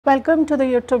Welcome to the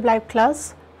YouTube live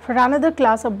class for another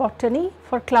class of botany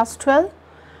for class 12.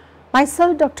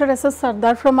 Myself Dr. S.S.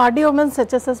 SARDAR from RD Women's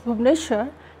HSS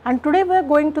Bhubaneswar, and today we are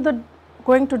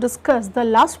going to discuss the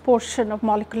last portion of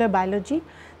molecular biology,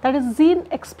 that is gene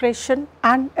expression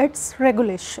and its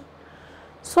regulation.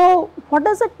 So, what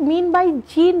does it mean by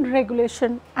gene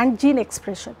regulation and gene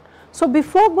expression? So,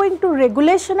 before going to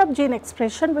regulation of gene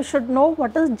expression, we should know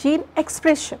what is gene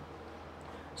expression.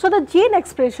 So, the gene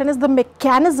expression is the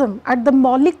mechanism at the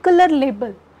molecular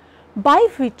level by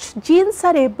which genes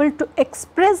are able to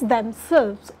express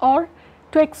themselves or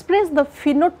to express the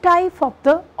phenotype of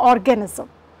the organism.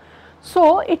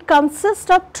 So, it consists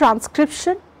of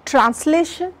transcription,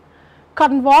 translation,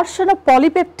 conversion of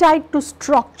polypeptide to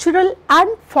structural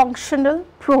and functional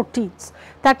proteins.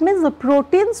 That means the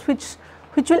proteins which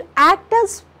will act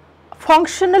as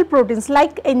functional proteins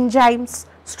like enzymes,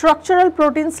 structural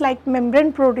proteins like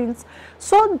membrane proteins.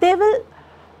 So, they will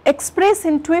express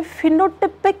into a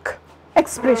phenotypic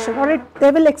expression, or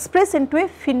they will express into a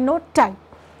phenotype.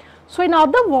 So, in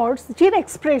other words, gene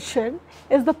expression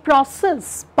is the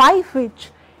process by which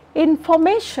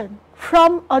information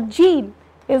from a gene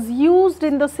is used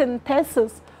in the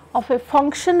synthesis of a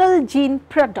functional gene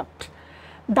product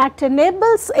that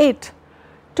enables it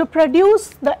to produce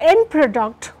the end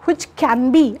product, which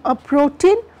can be a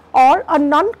protein or a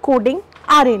non-coding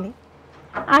RNA,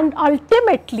 and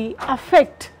ultimately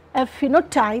affect a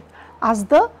phenotype as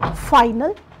the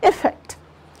final effect.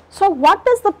 So, what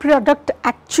is the product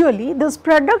actually? These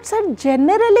products are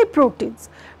generally proteins,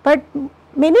 but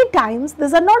many times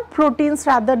these are not proteins,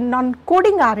 rather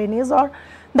non-coding RNAs, or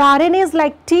the RNAs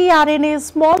like tRNAs,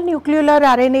 small nuclear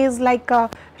RNAs like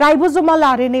ribosomal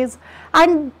RNAs,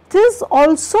 and this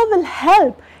also will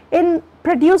help in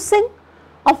producing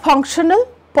a functional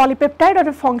polypeptide or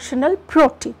a functional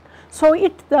protein. So,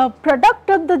 the product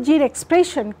of the gene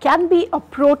expression can be a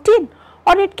protein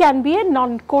or it can be a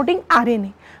non-coding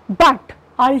RNA, but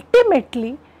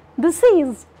ultimately this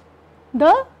is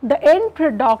the end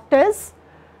product is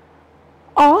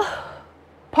a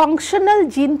functional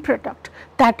gene product.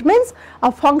 That means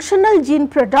a functional gene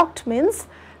product means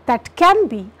that can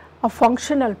be a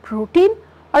functional protein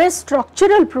or a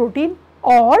structural protein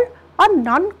or a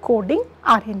non-coding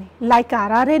RNA like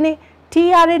rRNA,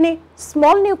 tRNA,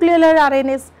 small nuclear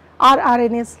RNAs,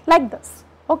 rRNAs like this.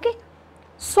 Okay.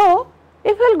 So,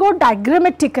 if we will go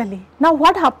diagrammatically, now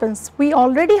what happens? We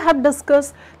already have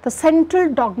discussed the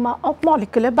central dogma of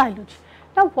molecular biology.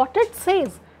 Now, what it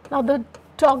says? Now, the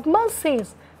dogma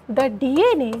says that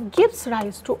DNA gives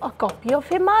rise to a copy of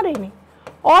mRNA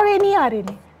or any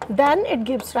RNA, then it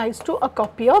gives rise to a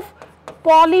copy of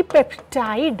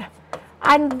polypeptide,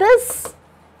 and this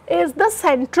is the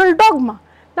central dogma.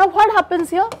 Now, what happens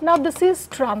here? Now, this is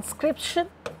transcription.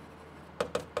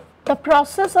 The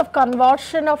process of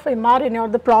conversion of mRNA or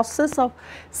the process of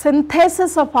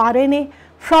synthesis of RNA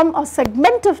from a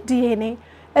segment of DNA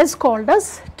is called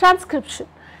as transcription.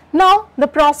 Now, the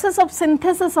process of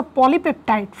synthesis of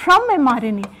polypeptide from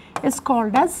mRNA is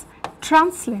called as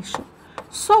translation.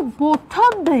 So, both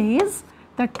of these,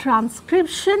 the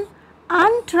transcription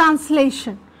and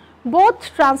translation,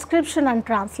 both transcription and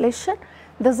translation,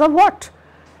 these are what?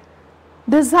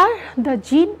 These are the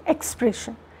gene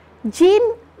expression.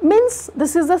 Gene means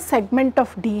this is a segment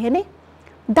of DNA.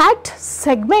 That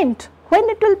segment, when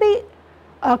it will be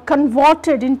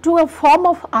converted into a form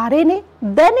of RNA,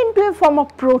 then into a form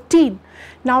of protein.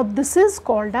 Now, this is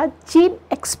called a gene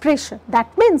expression.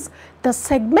 That means the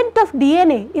segment of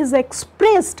DNA is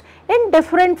expressed in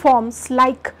different forms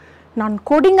like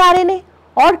non-coding RNA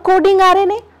or coding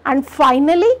RNA, and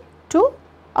finally to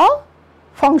a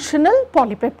functional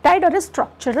polypeptide or a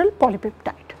structural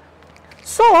polypeptide.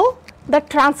 So, the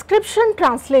transcription,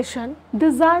 translation,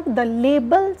 these are the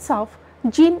labels of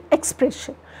gene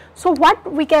expression. So,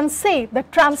 what we can say, the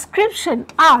transcription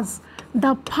as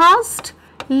the first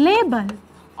label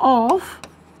of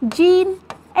gene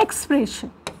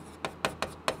expression.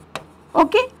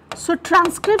 Okay. So,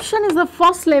 transcription is the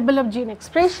first label of gene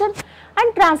expression,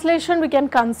 and translation we can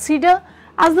consider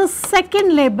as the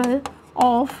second label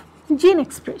of gene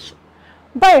expression.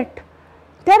 But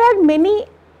there are many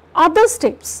other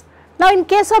steps. Now, in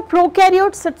case of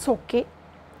prokaryotes, it is okay.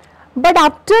 But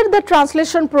after the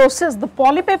translation process, the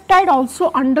polypeptide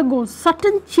also undergoes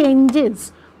certain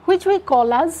changes which we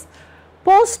call as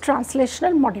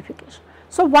post-translational modification.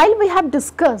 So, while we have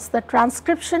discussed the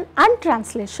transcription and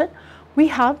translation, we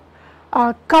have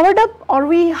covered up, or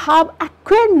we have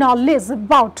acquired knowledge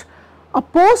about a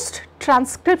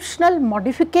post-transcriptional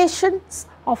modifications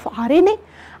of RNA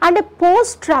and a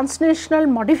post-translational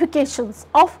modifications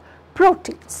of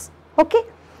proteins. Okay.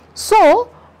 So,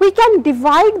 we can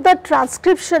divide the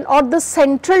transcription or the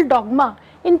central dogma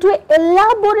into an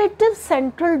elaborative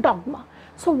central dogma.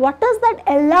 So, what is that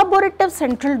elaborative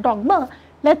central dogma?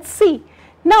 Let us see.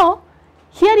 Now,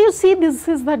 here you see this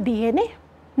is the DNA.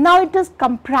 Now, it is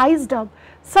comprised of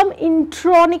some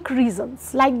intronic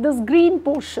regions like this green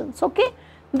portions, okay,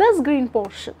 this green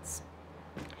portions.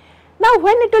 Now,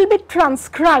 when it will be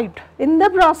transcribed in the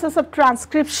process of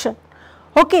transcription,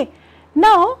 okay,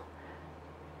 now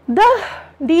the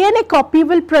DNA copy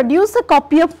will produce a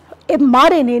copy of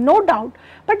mRNA, no doubt,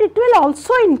 but it will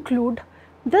also include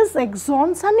this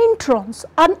exons and introns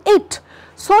on it.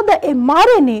 So, the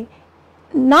mRNA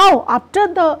now after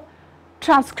the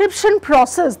transcription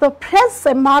process, the fresh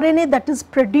mRNA that is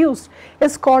produced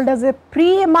is called as a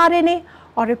pre-mRNA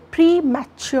or a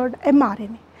pre-matured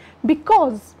mRNA,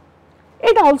 because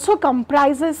it also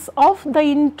comprises of the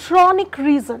intronic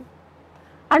region,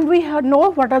 and we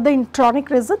know what are the intronic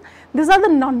regions. These are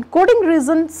the non-coding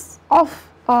regions of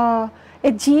a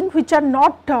gene which are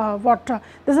not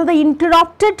these are the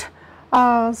interrupted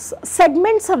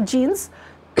segments of genes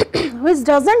which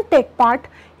does not take part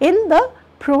in the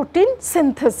protein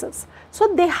synthesis.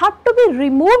 So, they have to be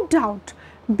removed out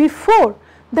before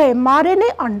the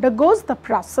mRNA undergoes the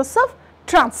process of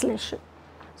translation.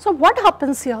 So, what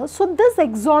happens here? So, this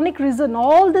exonic region,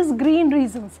 all these green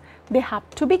regions, they have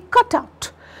to be cut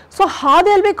out. So, how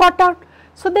they will be cut out?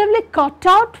 So, they will be cut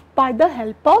out by the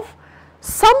help of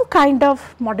some kind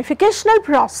of modificational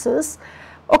process,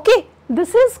 okay.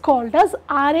 This is called as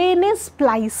RNA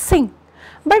splicing.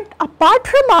 But apart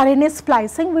from RNA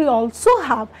splicing, we also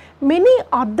have many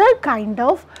other kind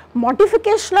of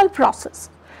modificational process.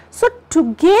 So,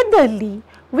 togetherly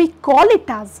we call it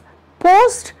as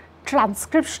post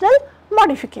transcriptional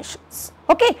modifications,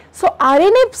 okay. So,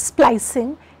 RNA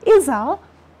splicing is a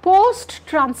post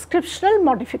transcriptional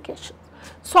modification.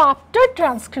 So, after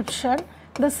transcription,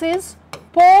 this is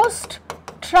post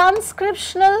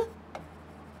transcriptional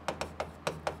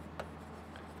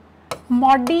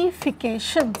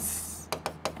modifications,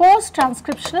 post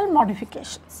transcriptional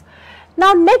modifications.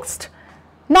 Now, next,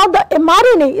 now the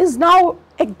mRNA is now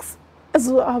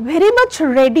very much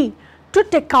ready to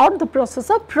take out the process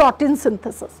of protein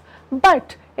synthesis,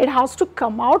 but it has to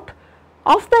come out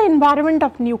of the environment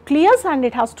of nucleus and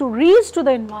it has to reach to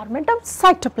the environment of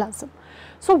cytoplasm.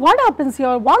 So, what happens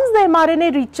here? Once the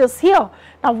mRNA reaches here,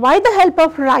 now by the help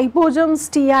of ribosomes,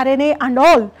 tRNA and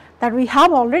all that we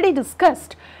have already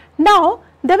discussed, now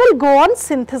they will go on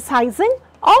synthesizing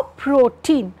a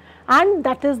protein, and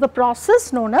that is the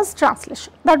process known as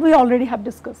translation that we already have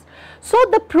discussed. So,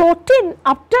 the protein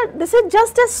after this is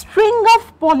just a string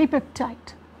of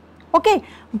polypeptide, okay,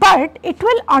 but it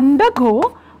will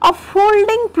undergo a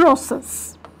folding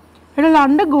process. It will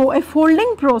undergo a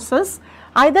folding process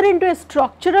either into a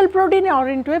structural protein or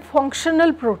into a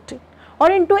functional protein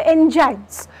or into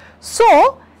enzymes.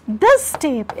 So, this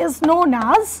step is known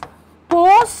as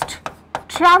post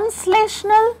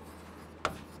translational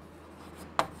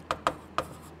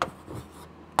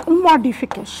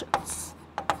modifications,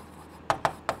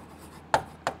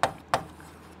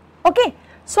 okay.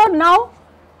 So, now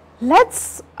let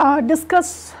us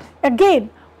discuss again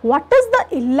what is the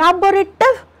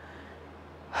elaborative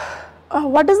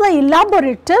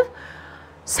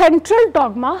central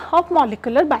dogma of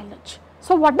molecular biology.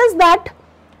 So, what is that?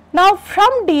 Now,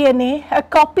 from DNA a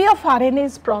copy of RNA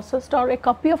is processed or a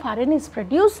copy of RNA is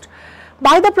produced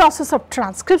by the process of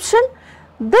transcription.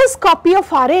 This copy of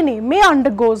RNA may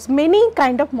undergoes many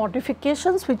kind of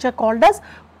modifications which are called as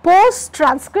post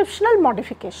transcriptional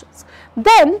modifications.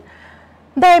 Then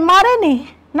the mRNA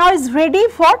now is ready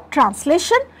for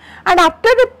translation, and after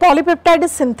the polypeptide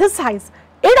is synthesized,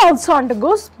 it also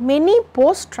undergoes many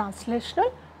post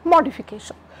translational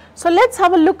modifications. So, let us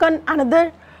have a look on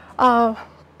another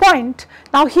point.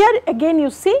 Now, here again you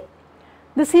see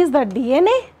this is the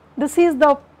DNA, this is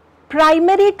the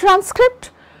primary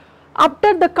transcript.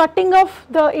 After the cutting of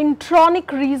the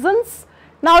intronic regions,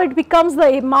 now it becomes the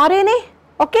mRNA,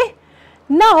 okay.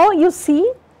 Now, you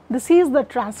see this is the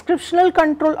transcriptional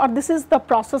control, or this is the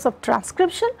process of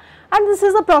transcription, and this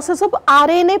is the process of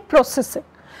RNA processing.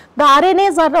 The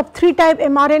RNAs are of 3 types: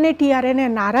 mRNA, tRNA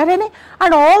and rRNA,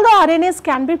 and all the RNAs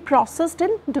can be processed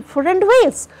in different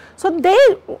ways. So, they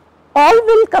all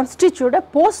will constitute a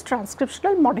post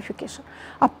transcriptional modification.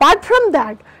 Apart from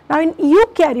that, now in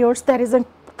eukaryotes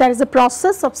there is a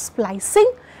process of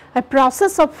splicing, a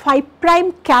process of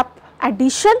 5' cap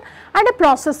addition and a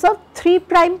process of 3'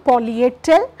 poly A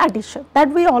tail addition that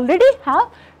we already have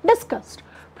discussed.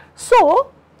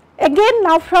 So, again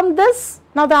now from this,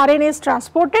 now the RNA is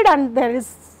transported and there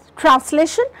is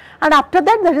translation, and after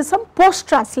that there is some post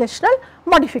translational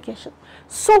modification.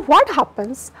 So what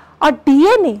happens, a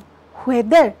DNA,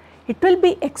 whether it will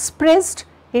be expressed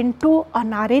into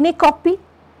an RNA copy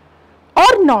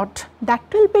or not, that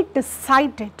will be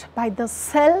decided by the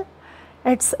cell,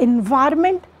 its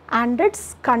environment and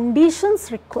its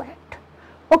conditions required.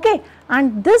 Okay,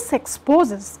 and this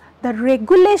exposes the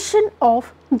regulation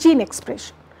of gene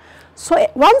expression. So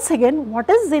once again, what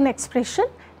is gene expression?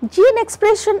 Gene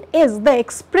expression is the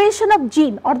expression of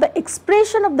gene or the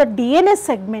expression of the DNA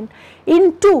segment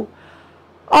into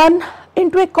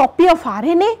a copy of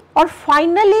RNA or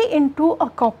finally into a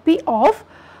copy of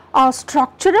a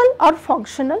structural or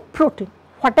functional protein,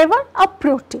 whatever a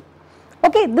protein.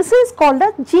 Okay, this is called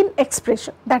as gene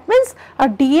expression. That means a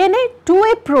DNA to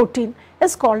a protein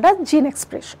is called as gene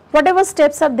expression. Whatever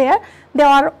steps are there, they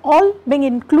are all being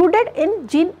included in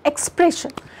gene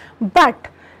expression. But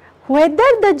whether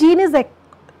the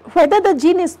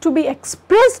gene is to be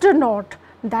expressed or not,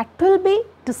 that will be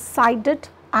decided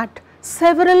at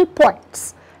several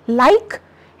points. Like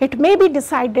it may be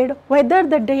decided whether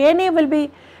the DNA will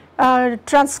be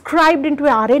transcribed into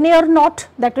RNA or not,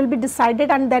 that will be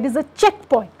decided, and there is a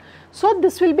checkpoint. So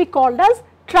this will be called as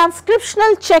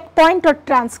transcriptional checkpoint or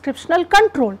transcriptional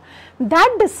control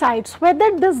that decides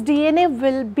whether this DNA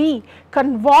will be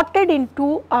converted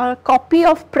into a copy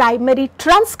of primary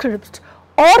transcript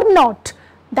or not.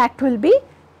 That will be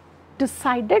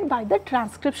decided by the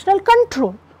transcriptional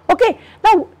control. Okay.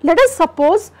 Now let us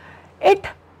suppose it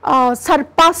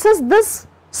surpasses this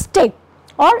step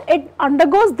or it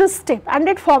undergoes this step and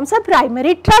it forms a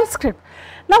primary transcript.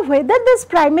 Now whether this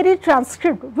primary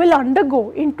transcript will undergo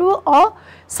into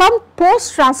some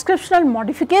post transcriptional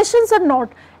modifications or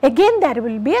not, again there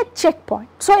will be a checkpoint.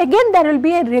 So again there will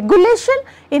be a regulation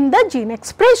in the gene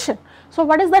expression. So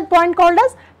what is that point called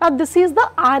as? Now this is the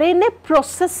RNA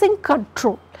processing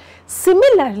control.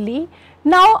 Similarly,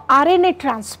 now RNA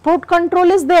transport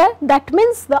control is there. That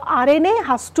means the RNA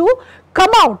has to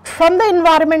come out from the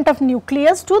environment of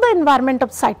nucleus to the environment of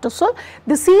cytosol.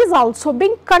 This is also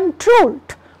being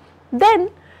controlled. Then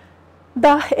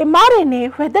the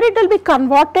mRNA, whether it will be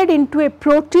converted into a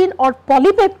protein or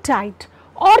polypeptide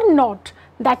or not,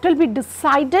 that will be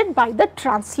decided by the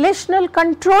translational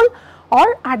control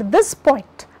or at this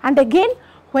point. And again,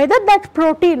 whether that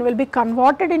protein will be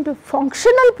converted into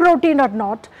functional protein or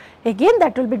not, again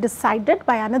that will be decided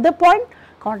by another point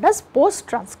called as post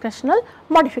transcriptional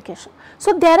modification.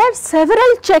 So there are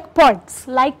several checkpoints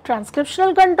like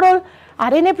transcriptional control,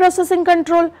 RNA processing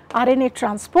control, RNA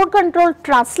transport control,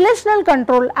 translational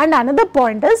control, and another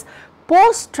point is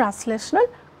post translational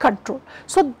control.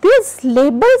 So these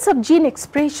labels of gene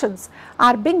expressions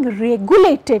are being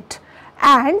regulated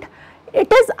and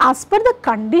it is as per the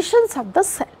conditions of the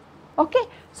cell. Okay.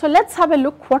 So let us have a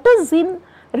look what is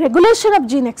regulation of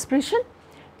gene expression.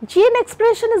 Gene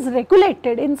expression is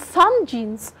regulated in some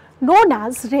genes known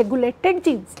as regulated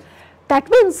genes. That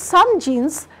means some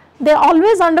genes, they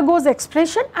always undergoes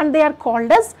expression and they are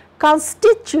called as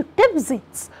constitutive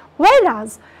genes,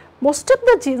 whereas most of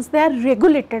the genes they are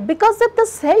regulated because if the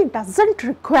cell does not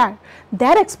require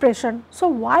their expression, so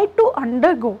why to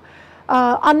undergo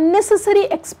unnecessary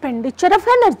expenditure of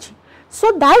energy.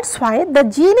 So that is why the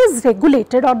gene is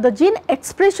regulated or the gene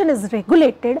expression is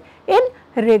regulated in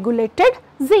regulated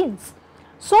genes.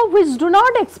 So which do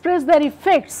not express their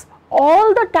effects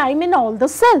all the time in all the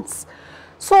cells.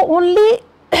 So only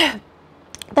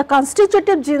the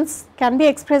constitutive genes can be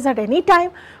expressed at any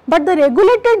time, but the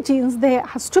regulated genes they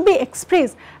has to be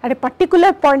expressed at a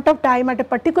particular point of time, at a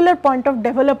particular point of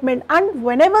development, and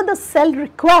whenever the cell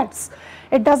requires.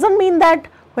 It does not mean that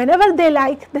whenever they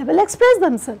like they will express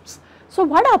themselves. So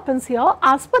what happens here,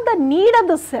 as per the need of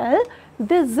the cell,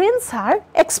 the genes are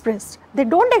expressed. They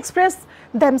do not express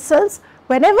themselves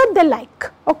whenever they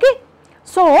like. Okay.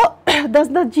 So thus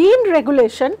the gene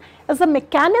regulation is a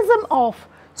mechanism of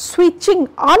switching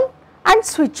on and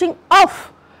switching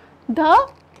off the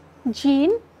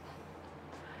gene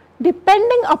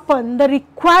depending upon the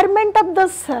requirement of the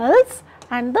cells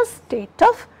and the state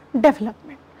of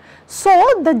development.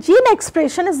 So the gene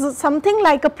expression is something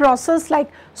like a process like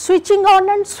switching on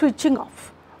and switching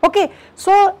off. Okay.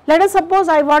 So let us suppose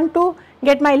I want to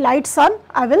get my lights on,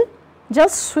 I will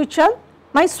just switch on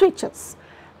my switches.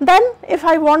 Then if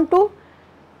I want to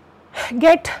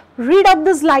get rid of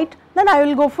this light, then I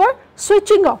will go for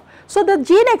switching off. So the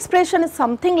gene expression is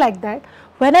something like that.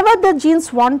 Whenever the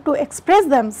genes want to express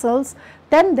themselves,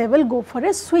 then they will go for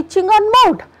a switching on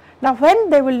mode. Now when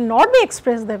they will not be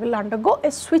expressed, they will undergo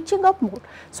a switching off mode.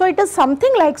 So it is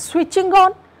something like switching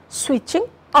on, switching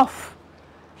off,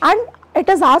 and it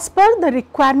is as per the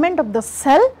requirement of the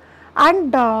cell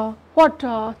and the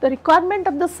requirement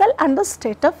of the cell and the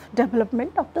state of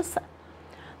development of the cell.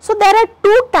 So, there are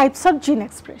two types of gene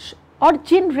expression or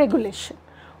gene regulation.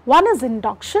 One is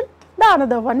induction, the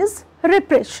another one is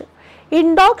repression.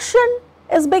 Induction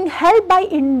is being held by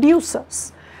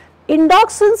inducers.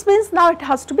 Inductions means now it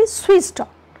has to be switched on.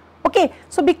 Okay.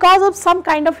 So, because of some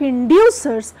kind of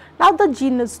inducers, now the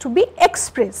gene is to be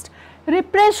expressed.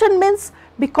 Repression means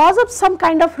because of some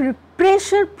kind of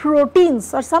repressor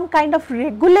proteins or some kind of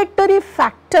regulatory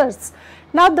factors,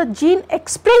 now the gene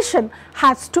expression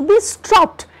has to be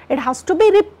stopped, it has to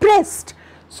be repressed.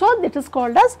 So, it is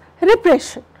called as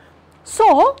repression.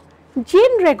 So,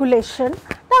 gene regulation,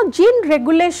 now gene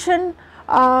regulation,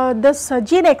 this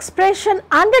gene expression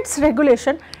and its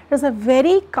regulation is a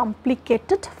very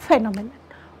complicated phenomenon,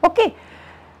 okay,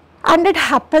 and it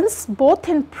happens both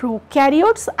in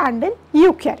prokaryotes and in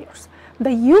eukaryotes. The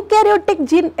eukaryotic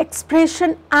gene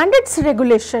expression and its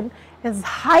regulation is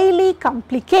highly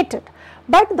complicated,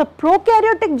 but the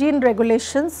prokaryotic gene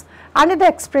regulations and the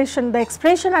expression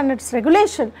and its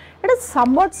regulation, it is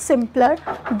somewhat simpler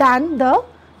than the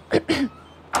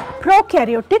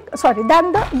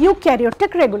than the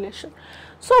eukaryotic regulation.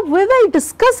 So, we will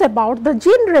discuss about the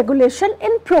gene regulation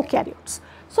in prokaryotes.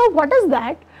 So, what is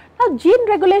that? Now, gene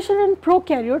regulation in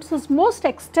prokaryotes is most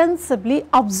extensively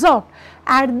observed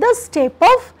at the step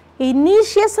of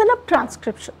initiation of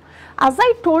transcription. As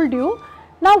I told you,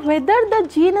 now whether the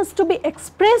gene is to be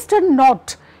expressed or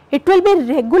not, it will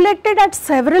be regulated at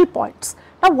several points.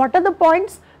 Now, what are the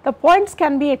points? The points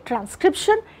can be a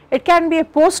transcription, it can be a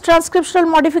post-transcriptional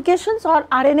modifications or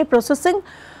RNA processing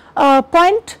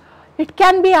point, it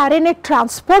can be RNA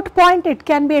transport point, it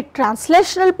can be a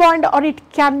translational point, or it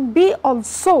can be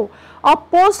also a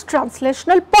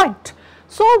post-translational point.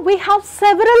 So, we have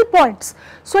several points.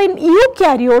 So, in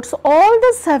eukaryotes all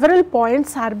the several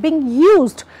points are being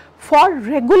used for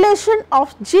regulation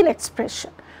of gene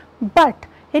expression, but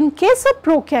in case of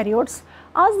prokaryotes,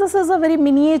 as this is a very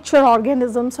miniature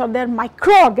organisms or they are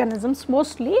microorganisms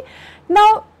mostly,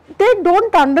 now they do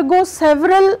not undergo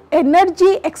several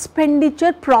energy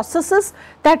expenditure processes.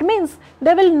 That means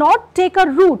they will not take a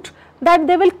route that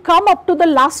they will come up to the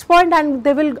last point and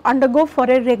they will undergo for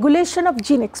a regulation of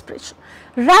gene expression.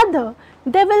 Rather,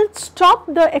 they will stop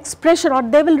the expression or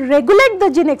they will regulate the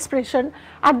gene expression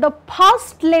at the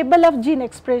first level of gene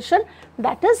expression,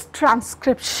 that is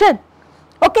transcription.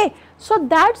 Okay. So,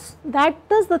 that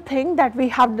is the thing that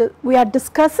we are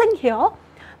discussing here,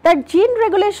 that gene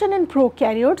regulation in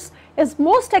prokaryotes is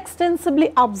most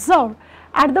extensively observed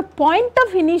at the point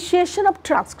of initiation of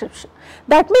transcription.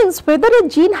 That means whether a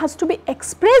gene has to be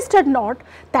expressed or not,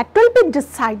 that will be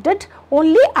decided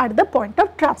only at the point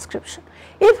of transcription.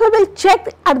 If we will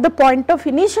check at the point of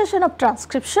initiation of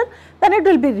transcription, then it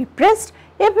will be repressed.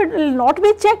 If it will not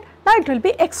be checked, now it will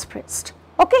be expressed.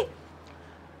 Okay.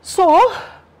 So,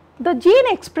 the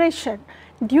gene expression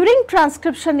during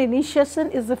transcription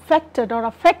initiation is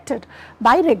affected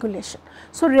by regulation.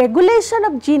 So, regulation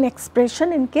of gene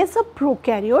expression in case of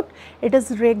prokaryote, it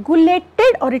is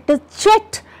regulated or it is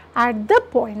checked at the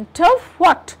point of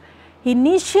what?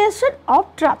 Initiation of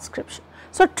transcription.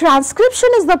 So, transcription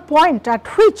is the point at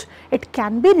which it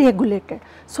can be regulated.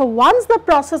 So, once the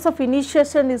process of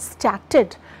initiation is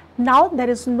started, now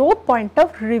there is no point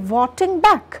of reverting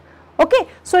back. Okay.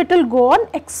 So, it will go on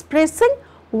expressing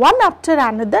one after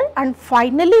another and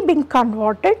finally being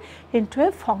converted into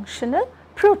a functional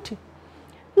protein.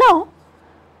 Now,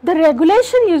 the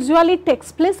regulation usually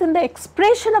takes place in the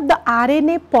expression of the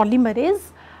RNA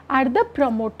polymerase at the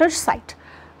promoter site.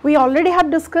 We already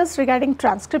have discussed regarding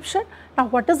transcription. Now,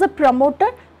 what is a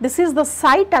promoter? This is the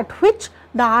site at which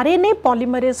the RNA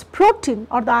polymerase protein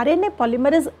or the RNA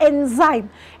polymerase enzyme,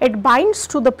 it binds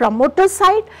to the promoter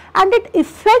site and it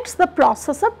effects the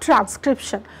process of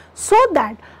transcription, so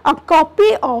that a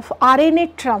copy of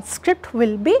RNA transcript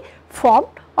will be formed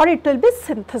or it will be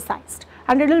synthesized.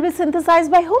 And it will be synthesized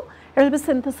by whom? It will be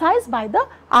synthesized by the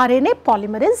RNA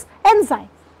polymerase enzyme.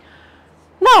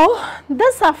 Now,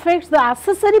 this affects the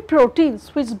accessory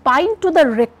proteins which bind to the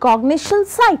recognition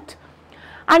site,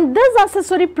 and these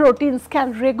accessory proteins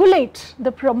can regulate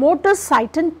the promoter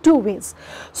site in two ways.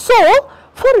 So,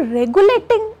 for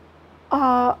regulating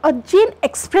a gene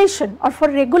expression or for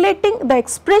regulating the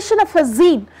expression of a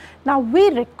gene, now we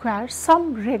require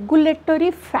some regulatory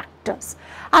factors,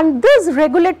 and these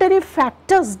regulatory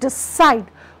factors decide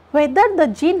whether the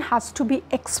gene has to be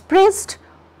expressed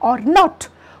or not,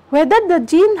 whether the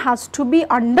gene has to be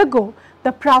undergo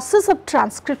the process of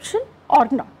transcription or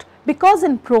not, because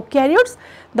in prokaryotes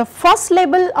the first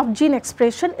level of gene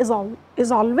expression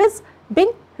is always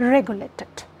being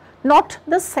regulated, not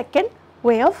the second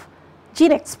way of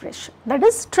gene expression, that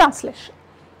is translation.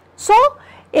 So,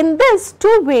 in this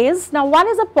two ways, now one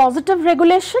is a positive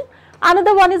regulation,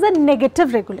 another one is a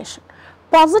negative regulation.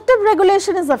 Positive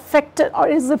regulation is affected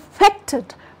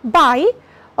by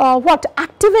what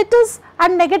activators,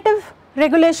 and negative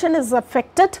regulation is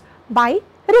affected by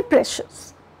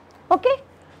repressors. Okay.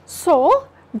 So,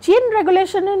 gene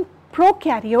regulation in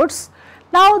prokaryotes,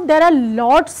 now there are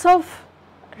lots of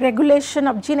regulation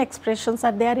of gene expressions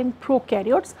are there in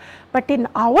prokaryotes, but in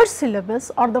our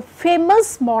syllabus or the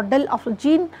famous model of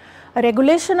gene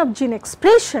regulation of gene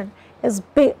expression is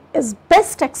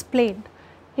best explained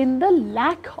in the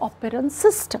lac operon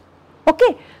system.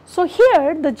 Okay. So,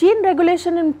 here the gene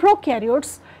regulation in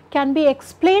prokaryotes can be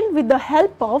explained with the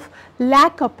help of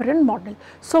lac operon model.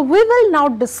 So, we will now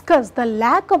discuss the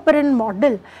lac operon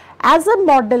model as a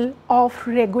model of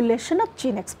regulation of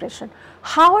gene expression.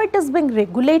 How it is being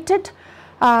regulated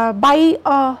by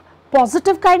a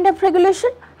positive kind of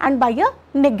regulation and by a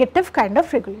negative kind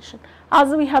of regulation,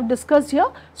 as we have discussed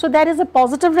here. So, there is a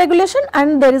positive regulation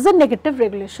and there is a negative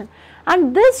regulation,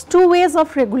 and these two ways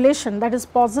of regulation, that is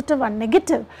positive and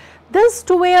negative, this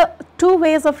two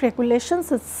ways of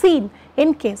regulations is seen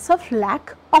in case of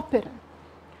lac operon.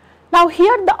 Now,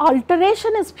 here the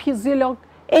alteration is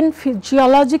in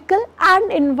physiological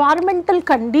and environmental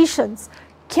conditions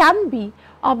can be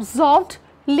observed,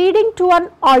 leading to an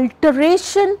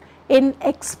alteration in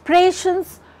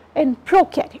expressions in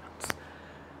prokaryotes.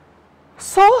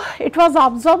 So, it was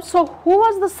observed. So, who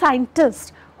was the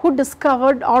scientist who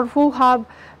discovered or who have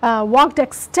worked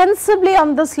extensively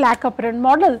on this lac operon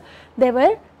model? They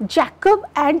were Jacob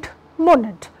and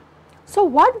Monod. So,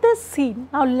 what they seen,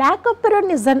 now lac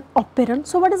operon is an operon.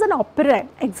 So, what is an operon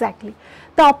exactly?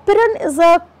 The operon is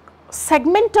a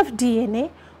segment of DNA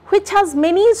which has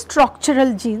many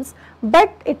structural genes,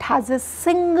 but it has a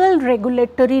single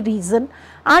regulatory region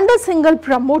and a single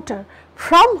promoter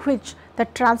from which the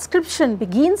transcription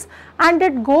begins, and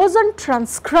it goes on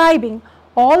transcribing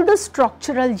all the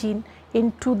structural gene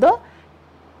into the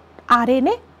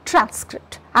RNA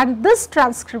transcript, and this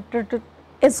transcript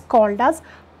is called as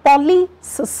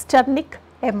polycystic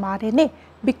mRNA,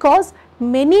 because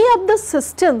many of the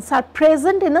cysteines are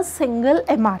present in a single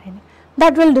mRNA,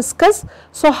 that we will discuss.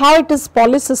 So, how it is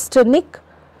polycystic.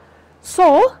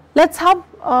 So, let us have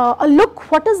a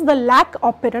look what is the lac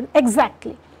operon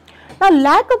exactly. Now,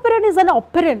 lac operon is an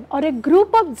operon or a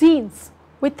group of genes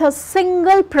with a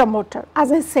single promoter,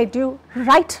 as I said you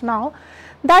right now,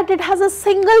 that it has a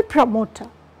single promoter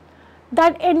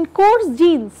that encodes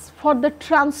genes for the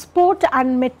transport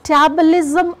and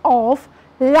metabolism of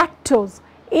lactose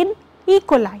in E.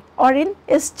 coli or in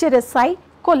Escherichia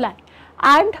coli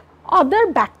and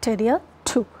other bacteria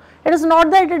too. It is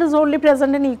not that it is only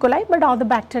present in E. coli, but other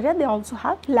bacteria they also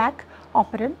have lac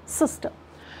operon system.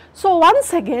 So,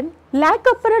 once again, lac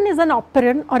operon is an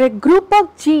operon or a group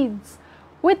of genes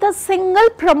with a single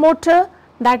promoter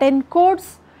that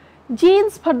encodes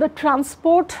genes for the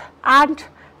transport and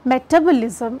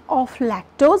metabolism of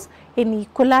lactose in E.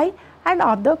 coli and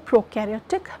other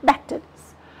prokaryotic bacteria.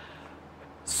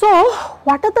 So,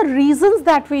 what are the reasons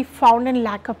that we found in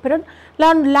lac operon?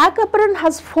 Now, lac operon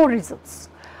has 4 reasons.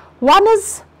 One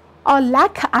is a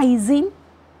lac-I gene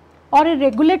or a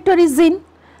regulatory gene,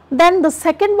 then the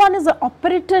second one is an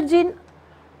operator gene,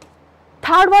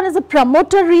 third one is a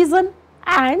promoter region,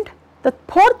 and the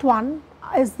fourth one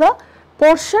is the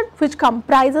portion which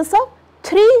comprises of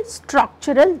 3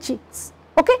 structural genes.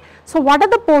 Okay. So, what are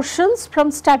the portions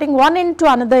from starting one end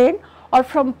to another end or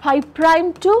from 5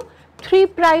 prime to 3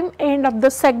 prime end of the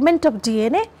segment of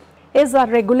DNA is a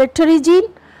regulatory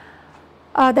gene,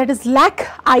 that is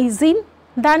lac-I gene,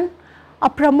 then a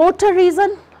promoter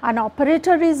region, an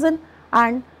operator region,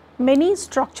 and many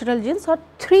structural genes or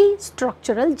 3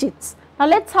 structural genes. Now,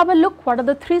 let us have a look what are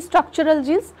the 3 structural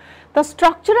genes. The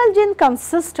structural gene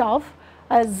consists of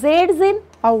a Z gene,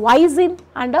 a Y gene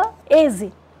and a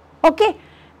gene. Okay.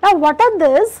 Now, what are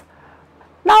these?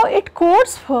 Now, it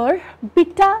codes for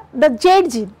beta, the Z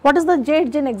gene. What is the Z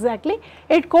gene exactly?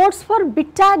 It codes for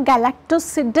beta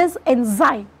galactosidase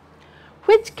enzyme,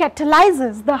 which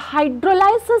catalyzes the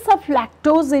hydrolysis of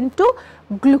lactose into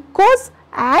glucose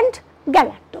and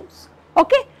galactose.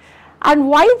 Okay. And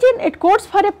Y gene, it codes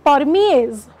for a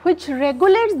permease which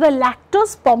regulates the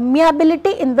lactose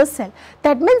permeability in the cell.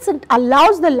 That means it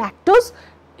allows the lactose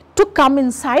to come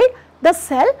inside the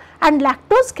cell, and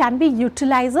lactose can be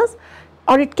utilized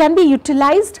or it can be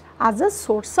utilized as a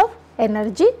source of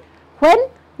energy when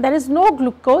there is no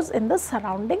glucose in the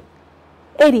surrounding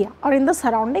area or in the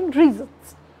surrounding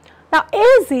regions. Now,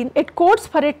 A gene, it codes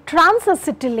for a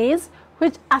transacetylase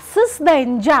which assists the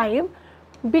enzyme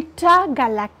beta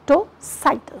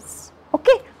galactosidase.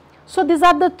 Okay. So, these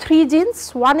are the 3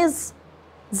 genes. One is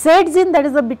Z gene, that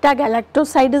is the beta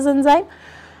galactosidase enzyme,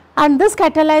 and this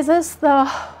catalyzes the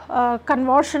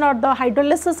conversion or the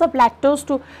hydrolysis of lactose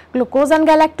to glucose and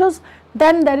galactose.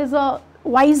 Then there is a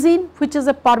Y gene, which is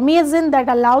a permease gene that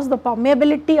allows the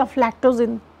permeability of lactose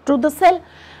into the cell,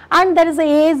 and there is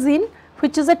a gene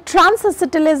which is a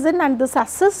trans-acetylase gene, and this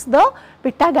assists the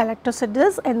beta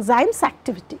galactosidase enzyme's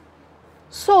activity.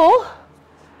 So,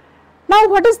 now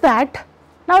what is that?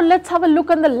 Now let us have a look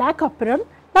on the lac operon.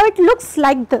 Now it looks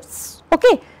like this.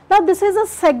 Okay. Now this is a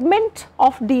segment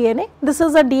of DNA. This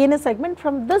is a DNA segment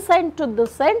from this end to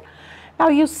this end. Now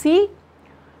you see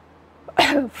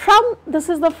from this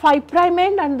is the 5 prime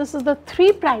end and this is the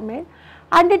 3 prime end,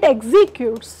 and it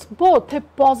executes both a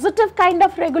positive kind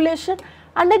of regulation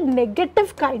and a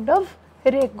negative kind of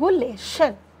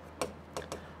regulation.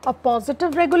 A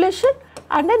positive regulation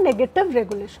and a negative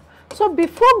regulation. So,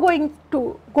 before going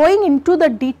into the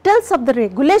details of the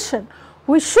regulation,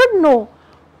 we should know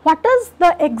what is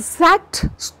the exact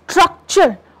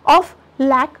structure of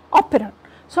lac operon.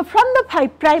 So, from the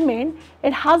 5 prime end,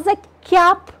 it has a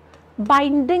cap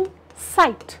binding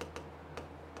site.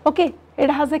 Okay, it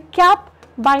has a cap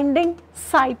binding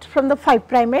site from the 5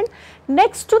 prime end.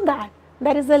 Next to that,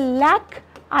 there is a lac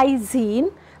I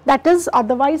gene, that is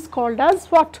otherwise called as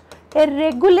what? A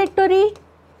regulatory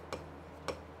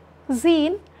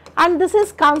gene, and this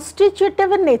is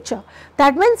constitutive in nature.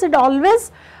 That means it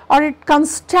always or it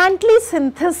constantly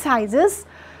synthesizes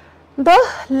the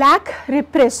lac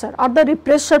repressor or the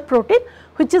repressor protein,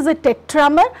 which is a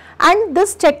tetramer, and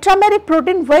this tetrameric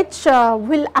protein which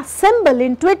will assemble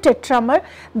into a tetramer,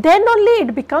 then only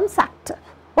it becomes active.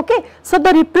 Okay. So,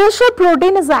 the repressor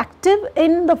protein is active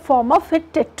in the form of a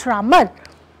tetramer,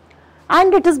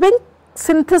 and it is being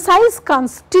synthesized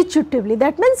constitutively,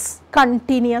 that means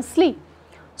continuously.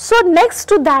 So, next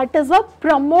to that is a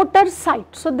promoter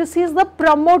site. So, this is the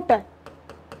promoter,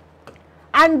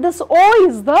 and this O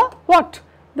is the what?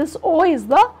 This O is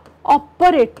the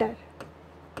operator.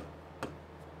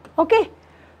 Okay.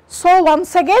 So,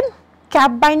 once again,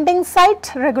 cap binding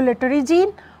site, regulatory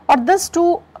gene, or this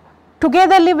two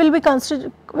togetherly will be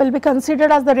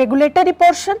considered as the regulatory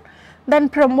portion, then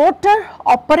promoter,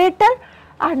 operator,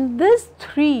 and these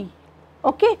 3,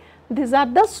 okay, these are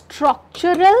the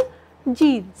structural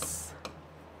genes.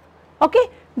 Okay,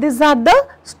 these are the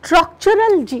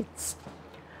structural genes.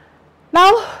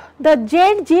 Now, the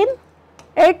Z gene,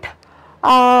 it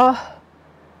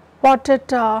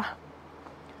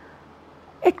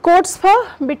codes for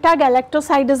beta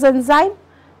galactosidase enzyme,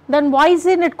 then Y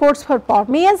gene it codes for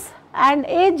permease, and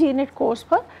A gene it codes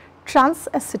for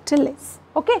trans-acetylase.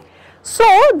 Okay. So,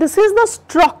 this is the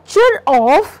structure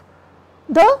of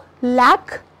the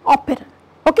lac operon.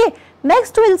 Okay.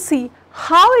 Next we will see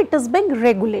how it is being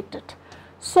regulated.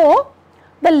 So,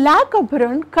 the lac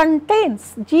operon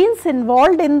contains genes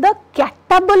involved in the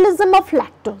catabolism of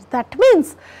lactose. That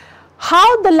means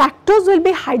how the lactose will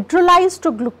be hydrolyzed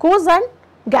to glucose and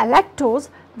galactose,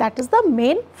 that is the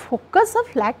main focus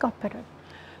of lac operon.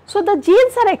 So, the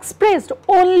genes are expressed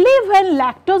only when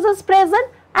lactose is present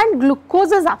and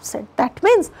glucose is absent. That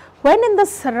means when in the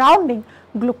surrounding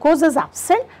glucose is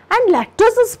absent and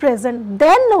lactose is present,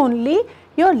 then only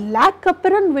your lac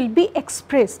operon will be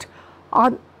expressed.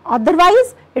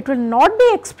 Otherwise, it will not be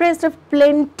expressed if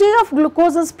plenty of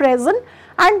glucose is present,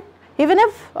 and even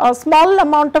if a small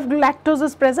amount of lactose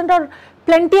is present or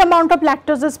plenty amount of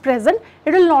lactose is present,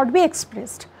 it will not be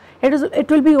expressed. It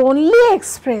will be only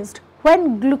expressed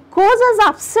when glucose is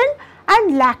absent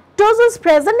and lactose is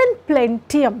present in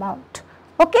plenty amount.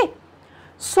 Okay.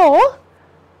 So,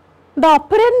 the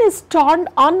operon is turned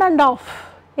on and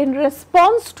off in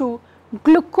response to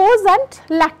glucose and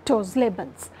lactose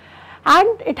levels,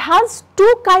 and it has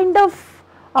 2 kind of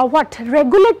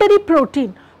regulatory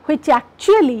protein which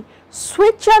actually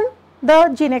switch on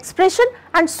the gene expression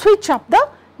and switch up the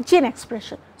gene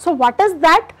expression. So, what is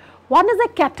that? One is a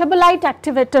catabolite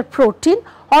activator protein,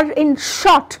 or in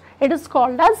short it is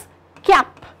called as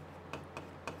CAP.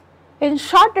 In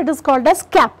short it is called as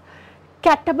CAP,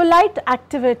 catabolite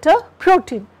activator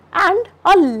protein, and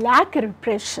a lac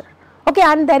repressor. Okay,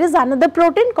 and there is another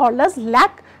protein called as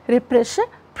lac repressor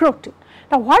protein.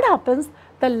 Now, what happens?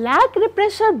 The lac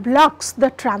repressor blocks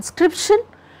the transcription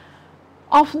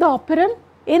of the operon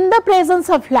in the presence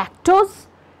of lactose.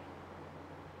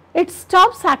 It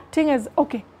stops acting as,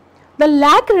 okay, the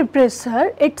lac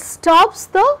repressor, it stops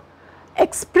the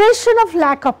expression of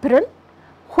lac operon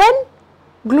when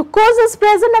glucose is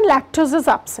present and lactose is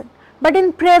absent. But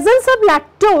in presence of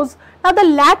lactose, now the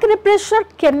lac repressor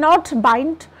cannot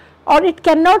bind or it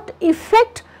cannot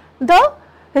affect the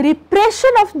repression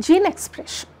of gene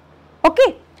expression.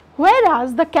 Okay.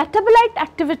 Whereas the catabolite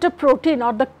activator protein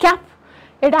or the CAP,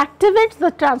 it activates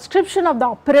the transcription of the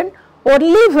operon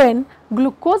only when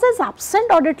glucose is absent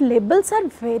or its levels are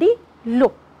very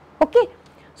low. Okay.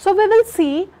 So, we will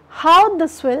see how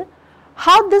this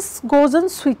goes on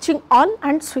switching on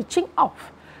and switching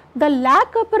off. The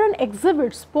lac operon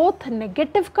exhibits both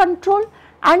negative control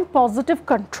and positive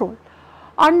control.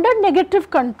 Under negative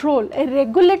control, a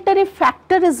regulatory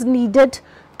factor is needed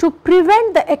to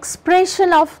prevent the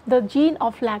expression of the gene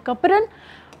of lac operon,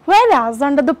 whereas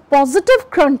under the positive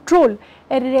control,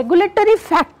 a regulatory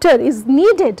factor is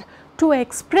needed to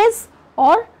express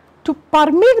or to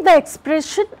permit the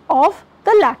expression of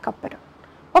the lac operon.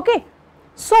 Okay.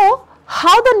 So,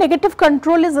 how the negative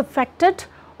control is affected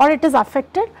or it is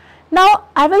affected? Now,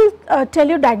 I will tell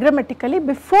you diagrammatically.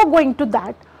 Before going to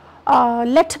that,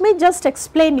 let me just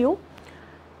explain you.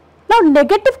 Now,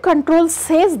 negative control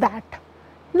says that,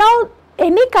 now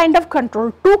any kind of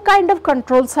control, two kind of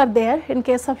controls are there in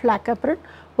case of lac operon.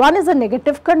 One is a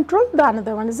negative control, the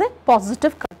another one is a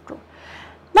positive control.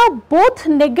 Now, both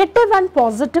negative and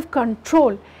positive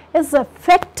control is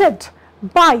affected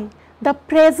by the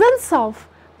presence of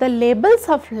the labels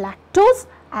of lactose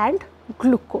and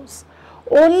glucose.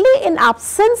 Only in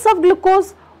absence of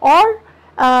glucose or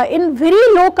in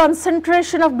very low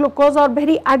concentration of glucose or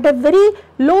at a very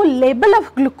low label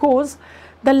of glucose,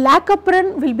 the lac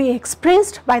operon will be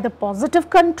expressed by the positive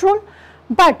control,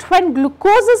 but when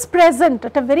glucose is present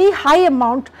at a very high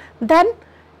amount, then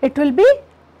it will be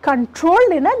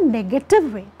controlled in a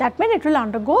negative way. That means it will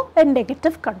undergo a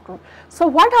negative control. So,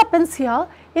 what happens here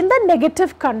in the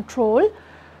negative control?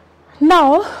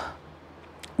 Now,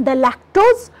 the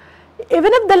lactose,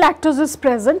 even if the lactose is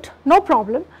present, no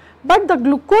problem, but the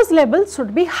glucose level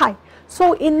should be high.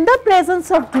 So, in the presence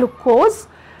of glucose,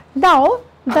 now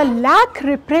the lac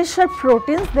repressor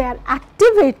proteins, they are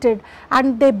activated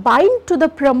and they bind to the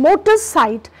promoter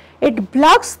site. It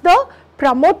blocks the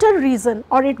promoter region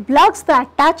or it blocks the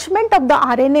attachment of the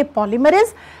RNA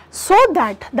polymerase so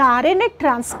that the RNA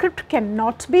transcript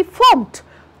cannot be formed.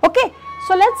 Okay.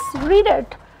 So, let us read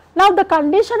it. Now, the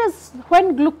condition is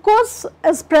when glucose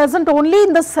is present only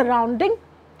in the surrounding,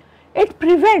 it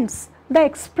prevents the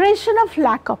expression of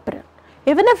lac operon.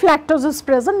 Even if lactose is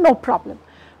present, no problem,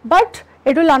 but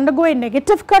it will undergo a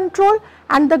negative control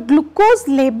and the glucose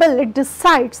label, it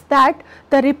decides that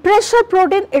the repressor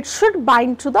protein, it should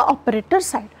bind to the operator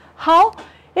site. How?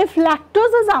 If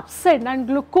lactose is absent and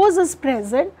glucose is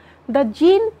present, the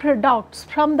gene products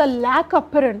from the lac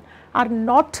operon are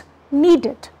not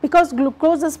needed because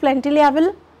glucose is plentifully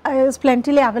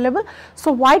available.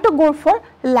 So, why to go for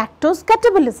lactose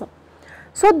catabolism?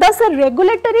 So, thus a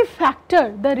regulatory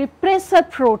factor, the repressor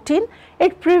protein,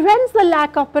 it prevents the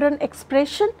lac operon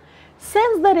expression.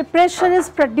 Since the repressor is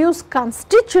produced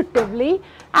constitutively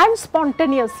and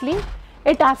spontaneously,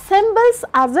 it assembles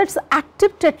as its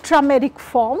active tetrameric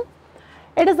form.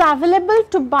 It is available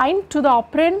to bind to the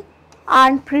operon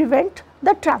and prevent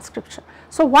the transcription.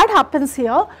 So, what happens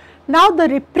here? Now, the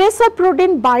repressor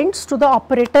protein binds to the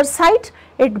operator site,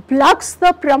 it blocks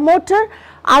the promoter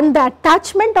and the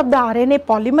attachment of the RNA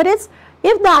polymerase.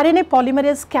 If the RNA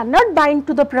polymerase cannot bind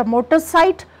to the promoter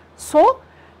site, so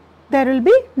there will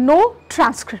be no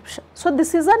transcription. So,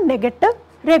 this is a negative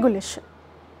regulation.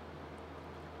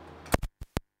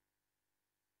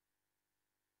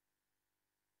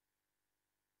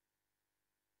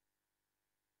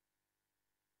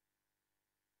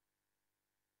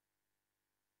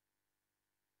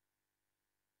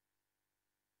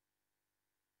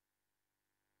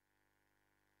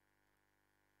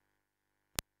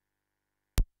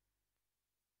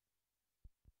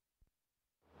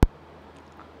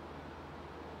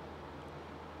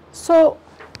 So,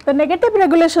 the negative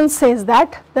regulation says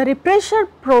that the repressor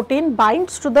protein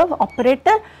binds to the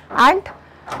operator and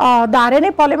the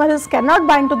RNA polymerase cannot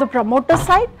bind to the promoter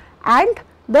site and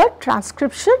the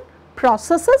transcription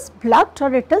process is blocked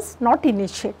or it is not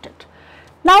initiated.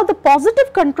 Now, the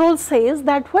positive control says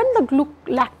that when the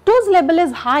lactose level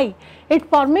is high, it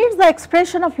permits the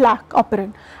expression of lac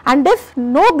operon and if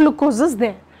no glucose is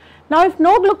there. Now, if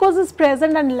no glucose is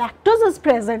present and lactose is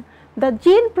present, the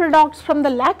gene products from the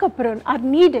lac operon are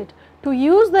needed to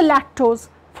use the lactose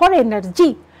for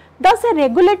energy. Thus, a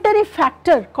regulatory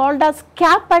factor called as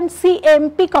CAP and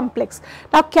CAMP complex.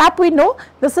 Now, CAP we know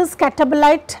this is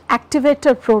catabolite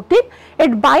activator protein.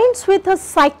 It binds with a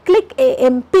cyclic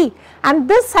AMP and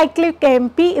this cyclic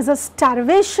AMP is a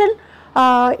starvation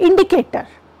indicator.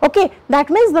 Okay, that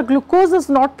means the glucose is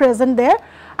not present there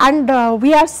and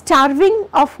we are starving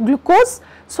of glucose.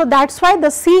 So, that is why the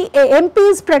CAMP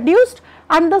is produced,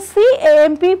 and the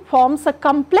CAMP forms a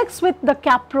complex with the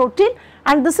cap protein,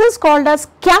 and this is called as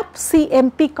cap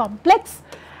CMP complex,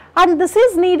 and this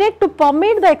is needed to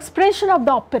permit the expression of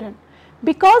the operon.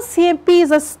 Because CMP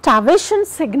is a starvation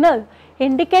signal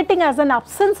indicating as an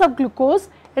absence of glucose,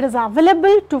 it is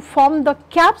available to form the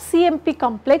cap CMP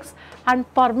complex and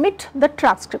permit the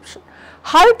transcription.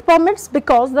 How it permits?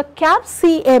 Because the cap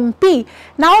CMP,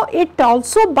 now it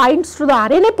also binds to the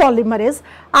RNA polymerase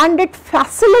and it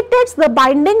facilitates the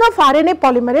binding of RNA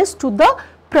polymerase to the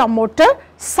promoter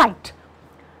site.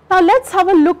 Now, let us have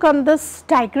a look on this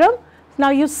diagram. Now,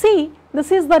 you see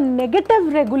this is the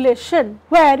negative regulation,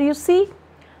 where you see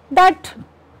that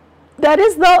there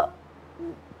is the,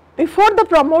 before the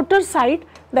promoter site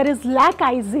there is lac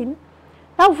isin,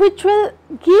 now which will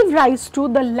give rise to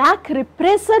the lac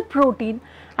repressor protein,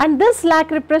 and this lac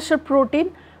repressor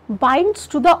protein binds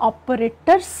to the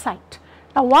operator site.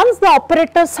 Now, once the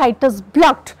operator site is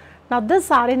blocked, now this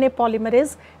RNA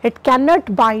polymerase, it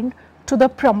cannot bind to the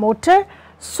promoter,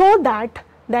 so that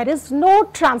there is no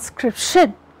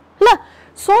transcription.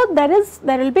 So, there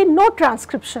will be no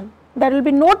transcription. There will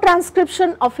be no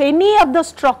transcription of any of the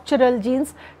structural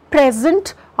genes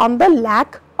present on the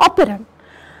lac operon,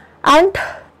 and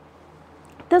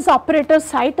this operator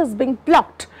site is being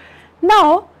blocked.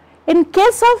 Now, in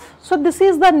case of, so this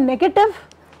is the negative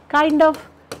kind of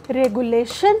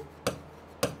regulation,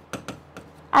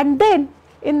 and then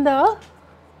in the,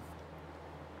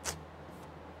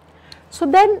 so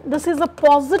then this is a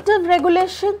positive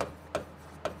regulation.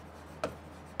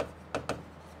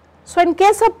 So, in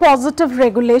case of positive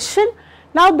regulation,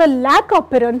 now the lac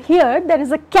operon, here there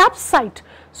is a cap site.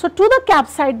 So, to the cap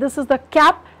site, this is the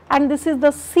cap and this is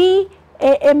the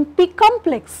CAMP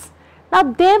complex. Now,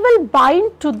 they will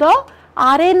bind to the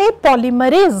RNA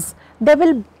polymerase, they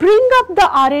will bring up the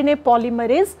RNA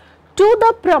polymerase to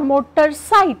the promoter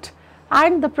site,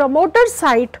 and the promoter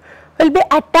site will be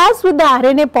attached with the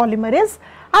RNA polymerase,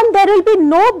 and there will be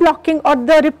no blocking, or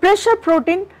the repressor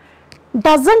protein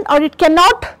does not, or it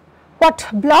cannot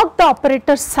block the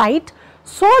operator site,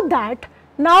 so that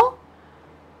now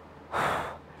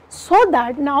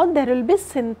there will be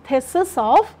synthesis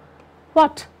of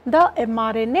what? The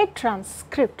mRNA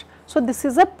transcript. So, this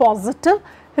is a positive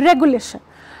regulation,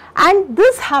 and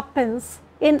this happens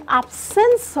in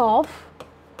absence of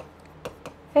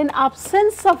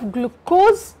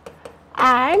glucose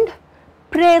and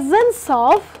presence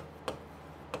of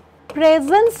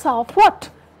what?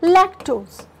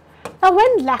 Lactose. Now,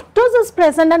 when lactose is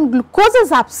present and glucose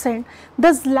is absent,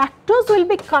 this lactose will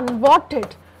be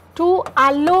converted to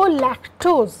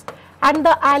allolactose, and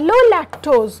the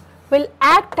allolactose will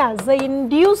act as the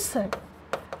inducer,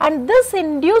 and this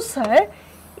inducer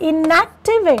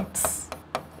inactivates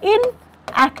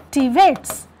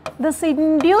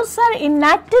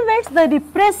the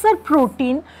repressor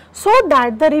protein, so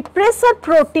that the repressor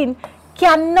protein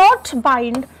cannot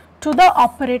bind to the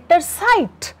operator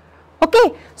site.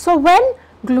 Okay. So, when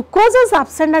glucose is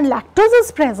absent and lactose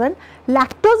is present,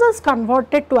 lactose is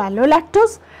converted to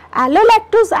allolactose,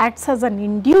 allolactose acts as an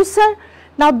inducer.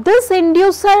 Now, this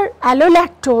inducer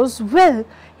allolactose will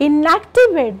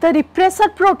inactivate the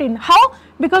repressor protein. How?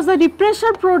 Because the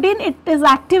repressor protein, it is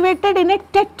activated in a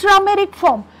tetrameric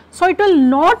form. So, it will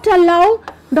not allow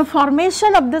the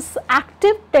formation of this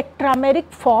active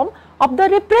tetrameric form of the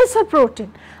repressor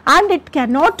protein, and it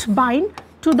cannot bind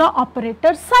to the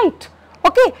operator site.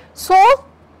 Okay. So,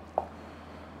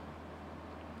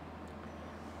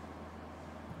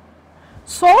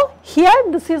 here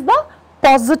this is the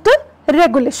positive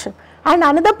regulation, and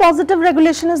another positive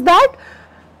regulation is that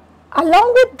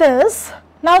along with this,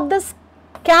 now this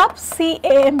cap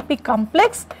CAMP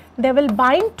complex, they will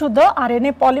bind to the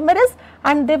RNA polymerase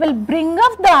and they will bring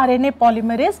up the RNA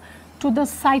polymerase to the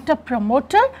site of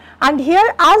promoter, and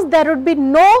here as there would be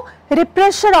no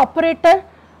repressor operator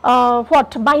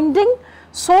binding,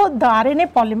 so the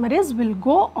RNA polymerase will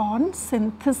go on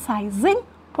synthesizing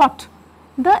what?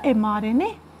 The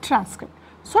mRNA transcript.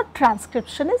 So,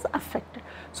 transcription is affected.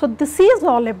 So, this is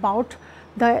all about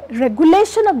the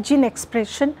regulation of gene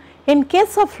expression in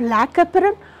case of lac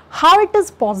operon, how it is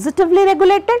positively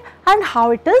regulated and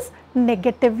how it is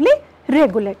negatively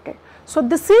regulated. So,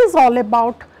 this is all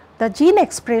about the gene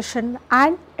expression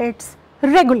and its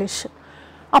regulation.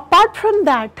 Apart from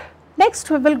that, next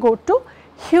we will go to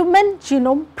human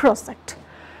genome project.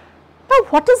 Now,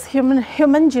 what is human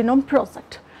genome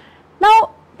project?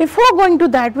 Now, before going to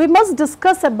that, we must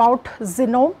discuss about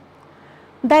genome,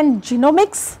 then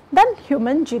genomics, then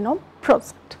human genome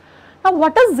project. Now,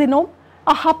 what is genome?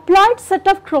 a haploid set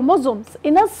of chromosomes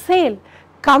in a cell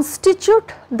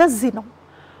constitute the genome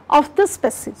of the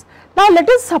species. Now, let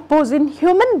us suppose in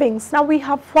human beings, now we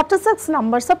have 46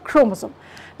 numbers of chromosome.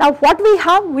 Now, what we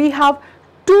have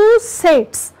 2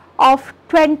 sets of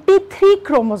 23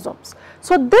 chromosomes.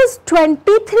 So, this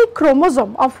 23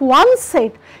 chromosome of one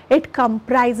set, it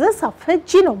comprises of a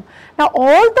genome. Now,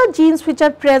 all the genes which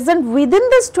are present within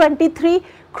this 23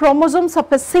 chromosomes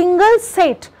of a single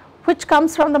set, which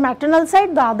comes from the maternal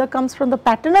side, the other comes from the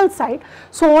paternal side.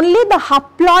 So, only the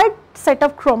haploid set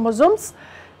of chromosomes,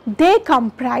 they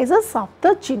comprises of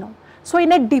the genome. So,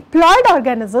 in a diploid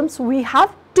organisms, we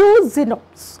have 2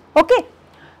 genomes. Okay.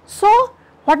 So,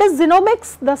 what is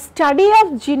genomics? The study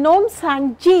of genomes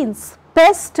and genes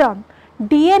based on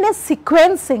DNA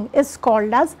sequencing is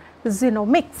called as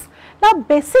genomics. Now,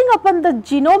 basing upon the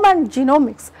genome and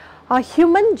genomics, a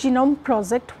human genome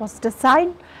project was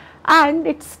designed, and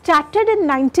it started in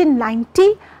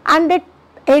 1990 and it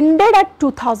ended at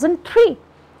 2003,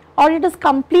 or it is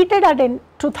completed at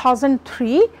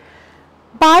 2003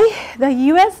 by the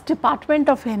US Department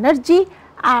of Energy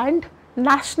and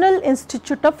National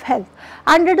Institute of Health,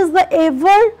 and it is the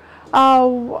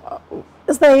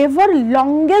ever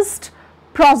longest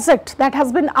project that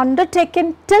has been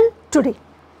undertaken till today.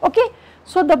 Okay.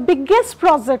 So, the biggest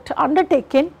project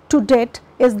undertaken to date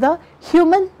is the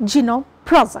Human Genome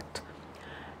Project.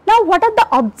 Now, what are the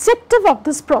objective of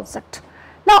this project?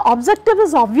 Now, objective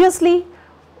is obviously,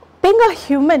 being a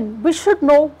human, we should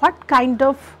know what kind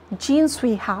of genes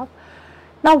we have.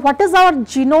 Now, what is our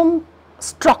genome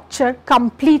structure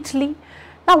completely?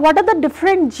 Now, what are the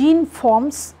different gene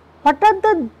forms? What are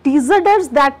the disorders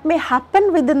that may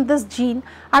happen within this gene,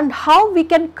 and how we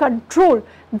can control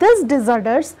these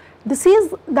disorders? This is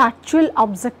the actual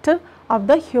objective of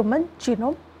the Human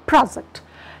Genome Project.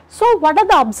 So, what are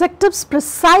the objectives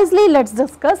precisely? Let us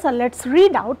discuss and let us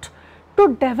read out.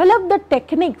 To develop the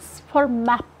techniques for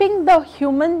mapping the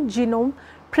human genome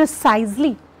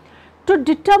precisely, to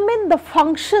determine the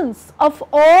functions of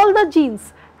all the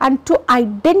genes, and to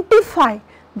identify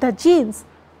the genes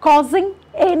causing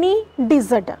any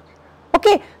disorder.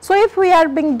 Okay. So, if we are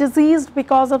being diseased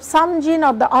because of some gene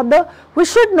or the other, we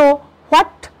should know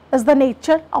what is the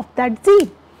nature of that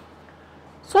gene.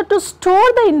 So, to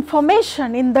store the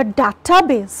information in the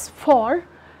database for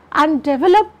and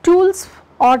develop tools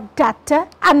or data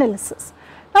analysis.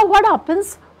 Now, what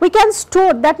happens? We can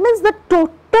store, that means the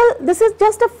total, this is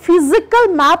just a physical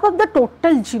map of the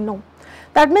total genome.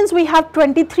 That means we have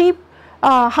 23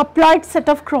 haploid set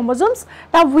of chromosomes.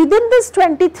 Now, within this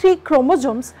 23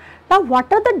 chromosomes, now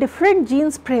what are the different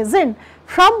genes present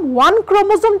from one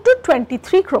chromosome to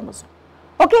 23 chromosomes?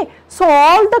 Okay. So,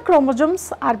 all the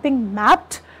chromosomes are being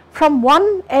mapped from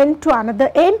one end to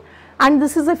another end, and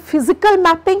this is a physical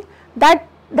mapping that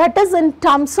is in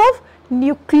terms of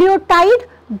nucleotide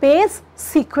base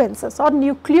sequences or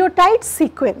nucleotide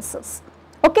sequences.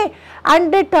 Okay.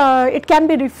 And it can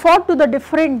be referred to the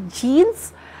different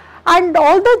genes, and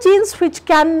all the genes which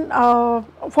can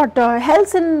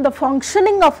helps in the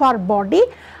functioning of our body,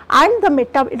 and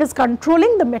it is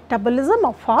controlling the metabolism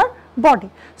of our body.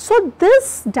 So,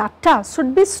 this data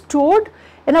should be stored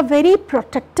in a very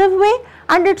protective way,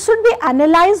 and it should be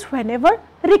analyzed whenever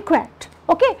required.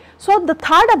 Okay. So, the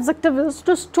third objective is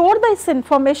to store this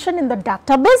information in the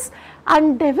database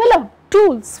and develop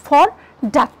tools for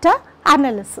data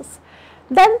analysis.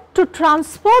 Then, to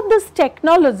transport this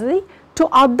technology to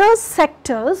other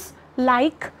sectors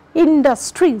like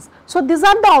industries. So, these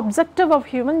are the objective of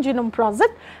Human Genome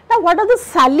Project. Now, what are the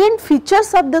salient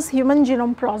features of this Human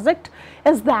Genome Project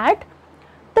is that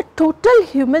the total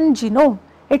human genome,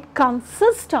 it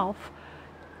consists of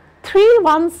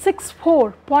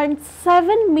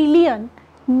 3164.7 million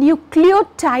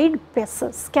nucleotide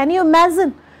bases. Can you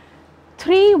imagine?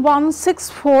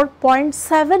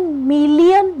 3164.7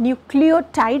 million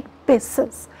nucleotide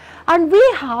bases, and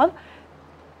we have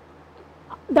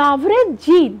the average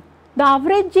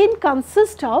gene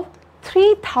consists of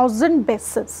 3000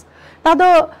 bases. Now,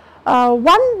 the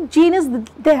one gene is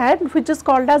there which is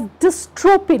called as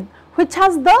dystrophin, which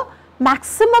has the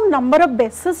maximum number of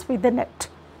bases within it,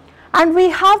 and we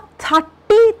have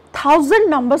 30,000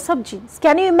 numbers of genes.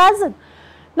 Can you imagine?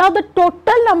 Now, the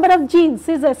total number of genes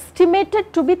is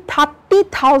estimated to be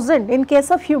 30,000 in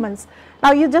case of humans.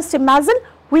 Now, you just imagine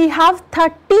we have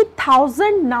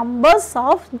 30,000 numbers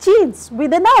of genes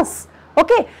within us.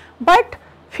 Okay. But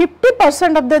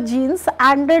 50% of the genes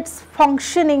and its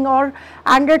functioning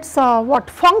and its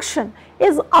function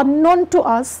is unknown to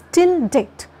us till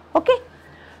date. Okay.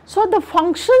 So, the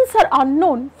functions are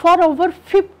unknown for over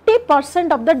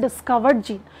 50% of the discovered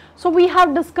gene. So, we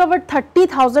have discovered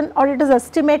 30,000, or it is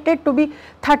estimated to be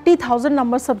 30,000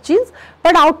 numbers of genes,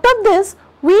 but out of this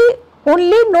we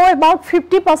only know about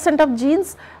 50% of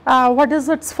genes, what is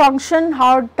its function,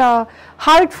 how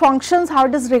it functions, how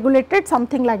it is regulated,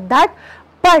 something like that.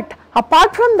 But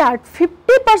apart from that,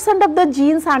 50% of the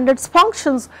genes and its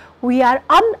functions we are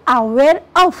unaware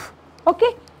of,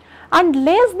 okay. And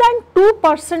less than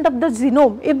 2% of the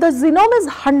genome, if the genome is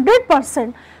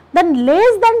 100%, then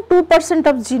less than 2%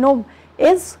 of genome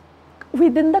is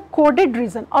within the coded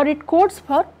region, or it codes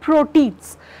for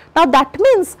proteins. Now that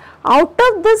means out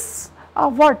of this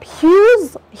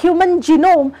huge human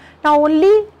genome, now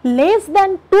only less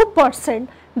than 2%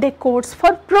 they codes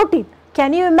for protein.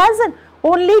 Can you imagine?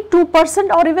 Only 2%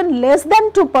 or even less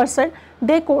than 2%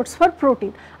 they codes for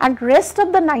protein, and rest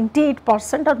of the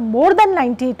 98% or more than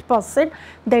 98%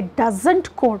 they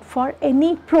doesn't code for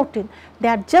any protein. They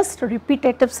are just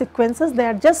repetitive sequences, they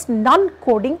are just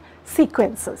non-coding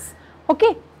sequences,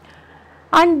 okay.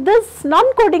 And this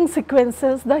non-coding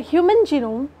sequences, the human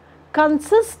genome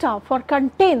consists of or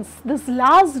contains this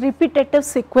large repetitive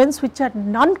sequence which are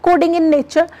non-coding in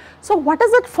nature. So what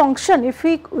does it function? If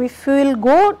we will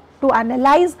go to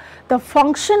analyze the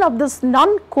function of this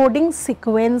non-coding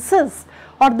sequences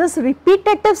or this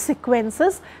repetitive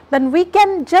sequences, then we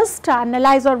can just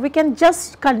analyze, or we can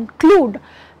just conclude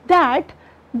that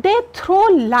they throw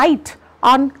light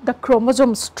on the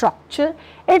chromosome structure,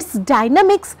 its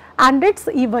dynamics and its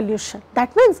evolution.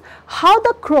 That means how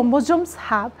the chromosomes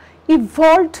have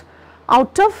evolved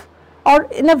out of or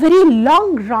in a very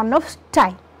long run of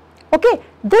time. Okay,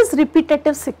 this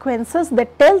repetitive sequences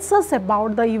that tells us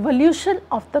about the evolution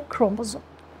of the chromosome.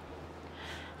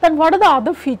 Then what are the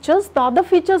other features? The other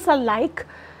features are like,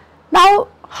 now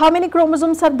how many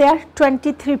chromosomes are there?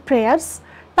 23 pairs.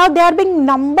 Now they are being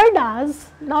numbered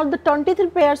as, now the 23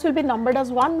 pairs will be numbered as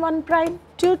 1 1 prime,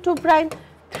 2 2 prime,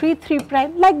 3 3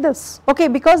 prime, like this, okay,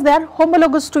 because they are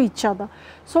homologous to each other.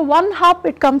 So one half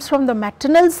it comes from the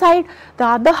maternal side, the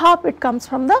other half it comes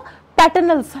from the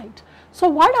paternal side. So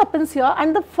what happens here,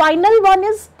 and the final one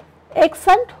is X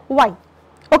and Y,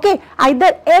 okay,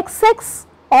 either XX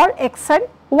or X and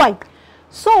Y.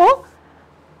 So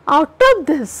out of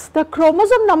this, the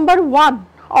chromosome number 1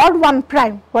 or 1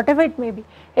 prime, whatever it may be,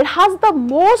 it has the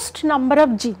most number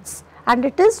of genes, and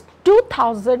it is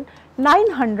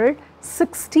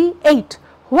 2968,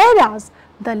 whereas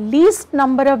the least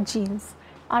number of genes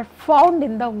are found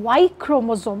in the Y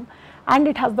chromosome, and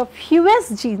it has the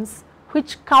fewest genes,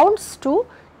 which counts to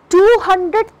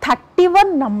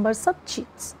 231 numbers of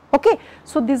genes, okay.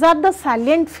 So these are the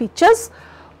salient features.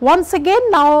 Once again,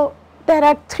 now there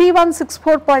are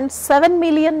 3164.7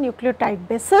 million nucleotide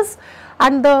bases,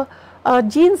 and the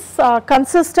genes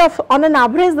consist of, on an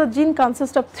average the gene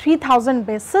consists of 3000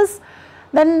 bases.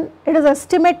 Then it is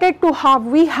estimated to have,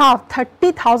 we have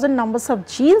 30,000 numbers of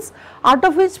genes, out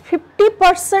of which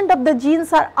 50% of the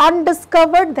genes are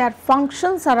undiscovered, their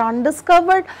functions are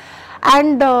undiscovered,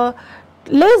 and less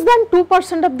than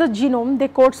 2% of the genome they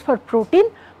codes for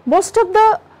protein. Most of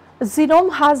the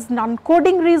genome has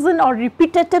non-coding region or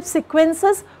repetitive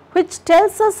sequences, which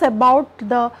tells us about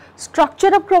the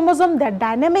structure of chromosome, their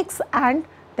dynamics and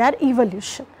their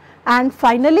evolution. And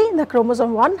finally, the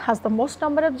chromosome 1 has the most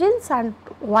number of genes and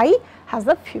Y has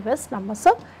the fewest numbers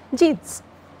of genes.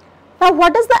 Now,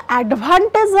 what is the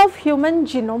advantage of Human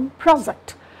Genome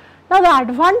Project? Now, the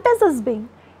advantage is being,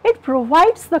 it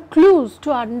provides the clues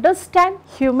to understand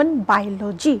human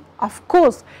biology. Of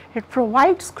course, it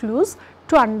provides clues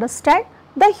to understand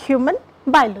the human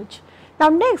biology. Now,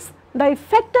 next, the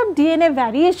effect of DNA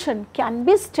variation can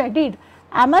be studied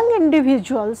among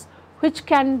individuals, which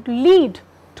can lead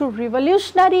to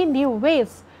revolutionary new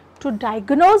ways to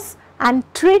diagnose and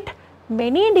treat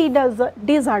many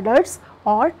disorders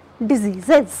or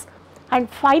diseases. And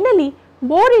finally,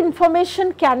 more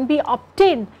information can be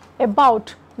obtained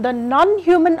about the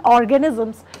non-human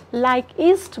organisms like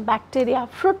yeast, bacteria,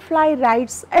 fruit fly,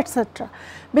 lice, etc.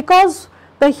 Because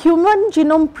the Human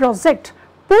Genome Project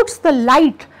puts the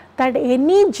light that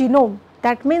any genome,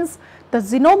 that means the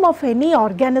genome of any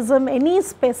organism, any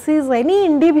species, any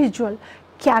individual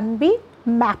can be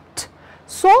mapped.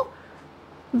 So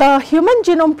the Human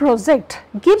Genome Project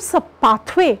gives a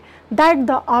pathway that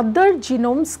the other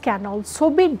genomes can also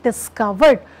be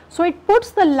discovered. So it puts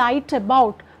the light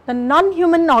about the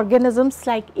non-human organisms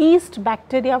like yeast,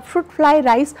 bacteria, fruit fly,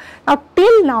 rice. Now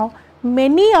till now,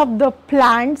 many of the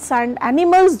plants and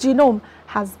animals genome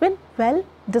has been well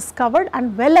discovered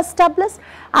and well established,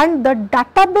 and the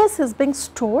database is being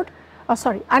stored,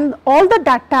 and all the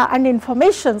data and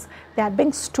informations, they are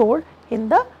being stored in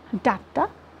the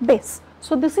database.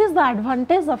 So, this is the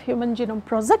advantage of Human Genome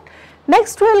Project.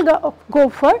 Next we will go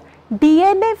for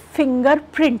DNA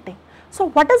fingerprinting. So,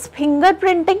 what is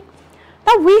fingerprinting?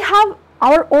 Now, we have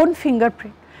our own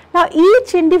fingerprint. Now,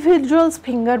 each individual's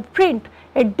fingerprint,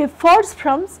 it differs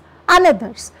from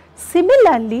another's.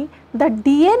 Similarly, the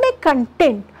DNA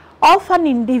content of an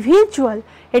individual,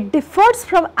 it differs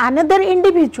from another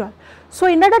individual. So,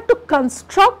 in order to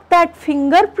construct that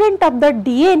fingerprint of the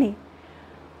DNA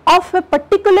of a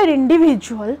particular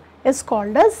individual is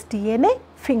called as DNA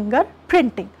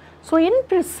fingerprinting. So, in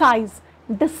precise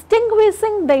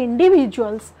distinguishing the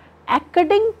individuals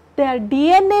according their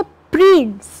DNA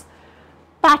prints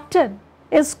pattern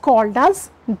is called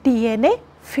as DNA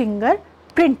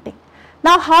fingerprinting.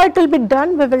 Now, how it will be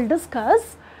done we will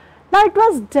discuss. Now, it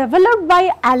was developed by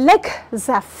Alec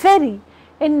Zaffery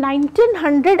in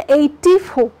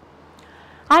 1984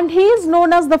 and he is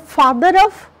known as the father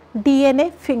of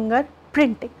DNA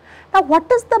fingerprinting. Now, what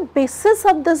is the basis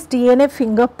of this DNA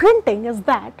fingerprinting is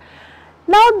that,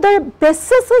 now the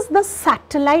basis is the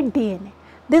satellite DNA.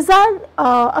 These are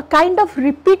a kind of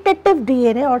repetitive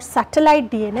DNA or satellite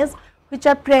DNAs which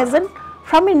are present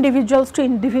from individuals to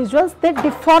individuals, they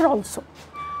differ also.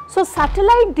 So,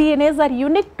 satellite DNAs are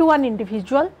unique to an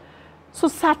individual. So,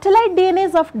 satellite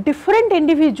DNAs of different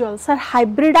individuals are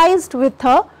hybridized with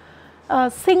a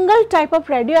single type of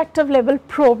radioactive label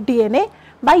probe DNA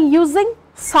by using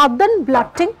SARDAR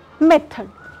blotting method.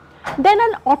 Then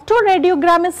an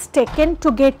autoradiogram is taken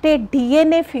to get a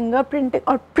DNA fingerprinting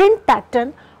or print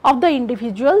pattern of the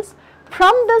individuals.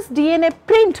 From this DNA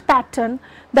print pattern,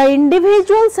 the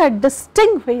individuals are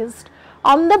distinguished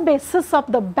on the basis of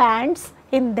the bands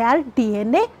in their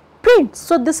DNA prints.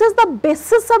 So, this is the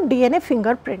basis of DNA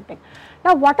fingerprinting.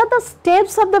 Now, what are the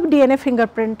steps of the DNA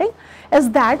fingerprinting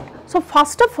is that, so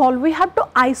first of all we have to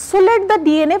isolate the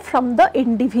DNA from the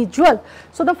individual.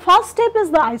 So, the first step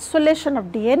is the isolation of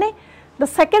DNA, the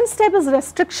second step is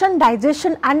restriction,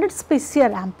 digestion and its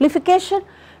PCR amplification,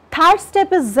 third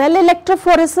step is Zell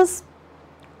electrophoresis,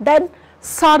 then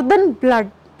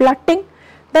SARDAR blotting,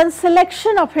 then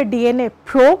selection of a DNA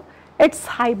probe, its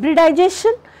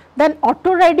hybridization, then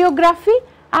autoradiography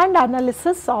and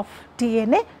analysis of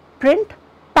DNA print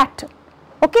pattern.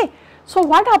 Okay. So,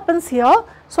 what happens here?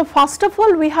 So, first of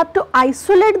all we have to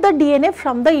isolate the DNA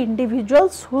from the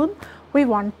individuals whom we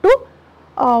want to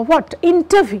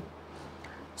interview.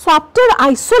 So, after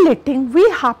isolating we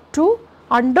have to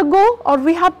undergo or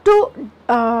we have to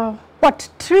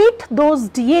treat those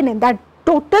DNA, that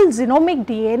total genomic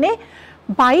DNA,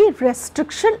 by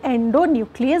restriction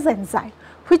endonuclease enzyme,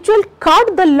 which will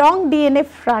cut the long DNA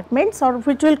fragments or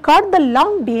which will cut the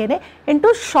long DNA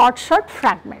into short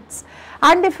fragments.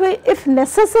 And if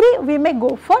necessary we may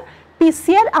go for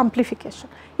PCR amplification.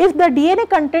 If the DNA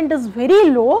content is very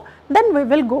low, then we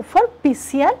will go for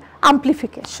PCR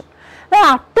amplification.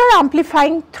 Now, after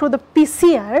amplifying through the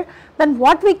PCR, then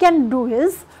what we can do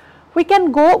is we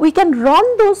can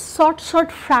run those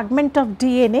short fragment of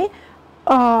DNA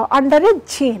under a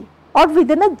gel or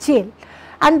within a gel,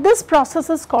 and this process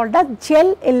is called as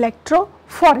gel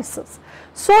electrophoresis.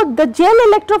 So, the gel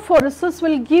electrophoresis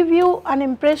will give you an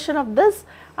impression of this,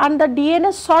 and the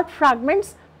DNA short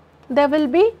fragments, they will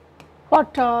be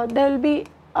what they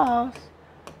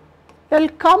will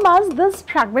come as this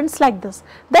fragments like this.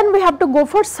 Then we have to go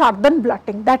for SARDAR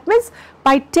blotting. That means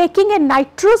by taking a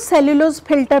nitrocellulose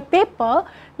filter paper,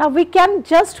 now we can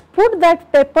just put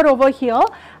that paper over here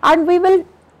and we will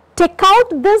take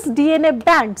out this DNA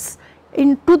bands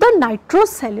into the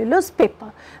nitrocellulose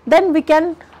paper. Then we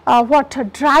can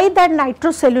dry that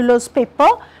nitrocellulose paper.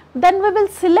 Then we will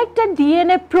select a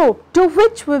DNA probe to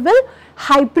which we will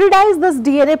hybridize this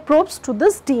DNA probes to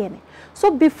this DNA. So,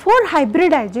 before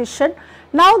hybridization,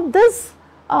 now this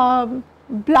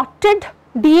blotted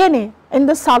DNA in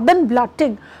the SARDAR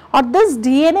blotting or this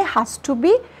DNA has to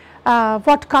be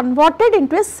converted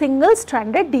into a single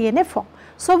stranded DNA form.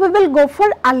 So, we will go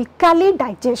for alkali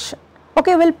digestion.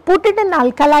 Okay, we will put it in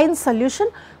alkaline solution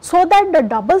so that the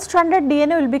double stranded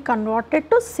DNA will be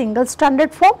converted to single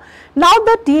stranded form. Now,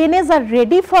 the DNAs are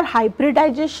ready for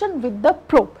hybridization with the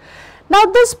probe. Now,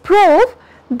 this probe,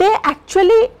 they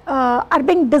actually are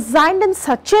being designed in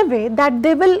such a way that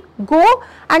they will go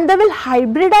and they will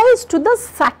hybridize to the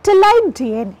satellite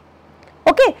DNA.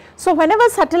 Okay. So, whenever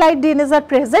satellite DNAs are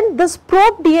present, this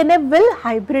probe DNA will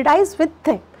hybridize with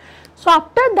them. So,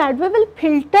 after that we will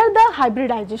filter the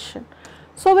hybridization.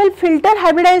 So, we will filter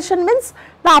hybridization means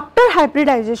after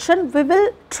hybridization we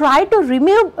will try to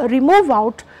remove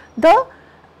out the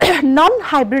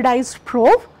non-hybridized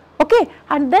probe, okay,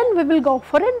 and then we will go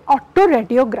for an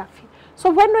autoradiography. So,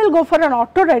 when we will go for an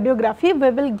autoradiography, we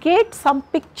will get some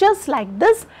pictures like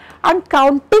this, and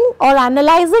counting or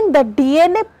analyzing the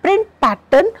DNA print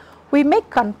pattern, we may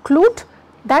conclude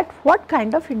that what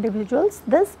kind of individuals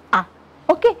these are.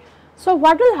 Okay. So,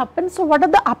 what will happen? So, what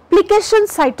are the application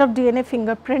site of DNA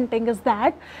fingerprinting is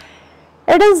that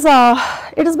it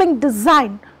is being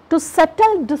designed to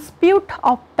settle dispute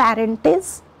of parentage.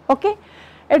 Okay.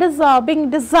 It is being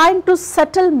designed to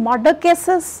settle murder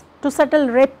cases, to settle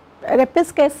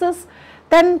rapist cases,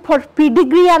 then for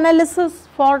pedigree analysis,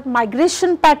 for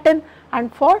migration pattern,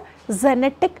 and for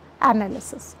genetic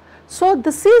analysis. So,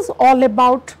 this is all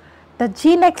about the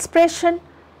gene expression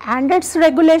and its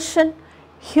regulation,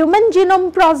 human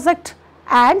genome project,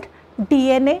 and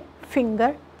DNA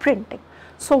fingerprinting.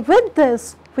 So, with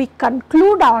this we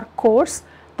conclude our course,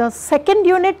 the second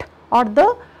unit, or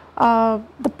the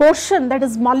portion that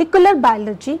is molecular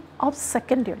biology of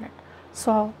second unit.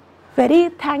 So, very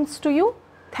thanks to you.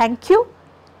 Thank you.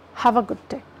 Have a good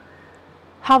day.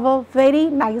 Have a very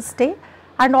nice day,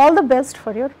 and all the best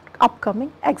for your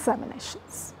upcoming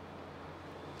examinations.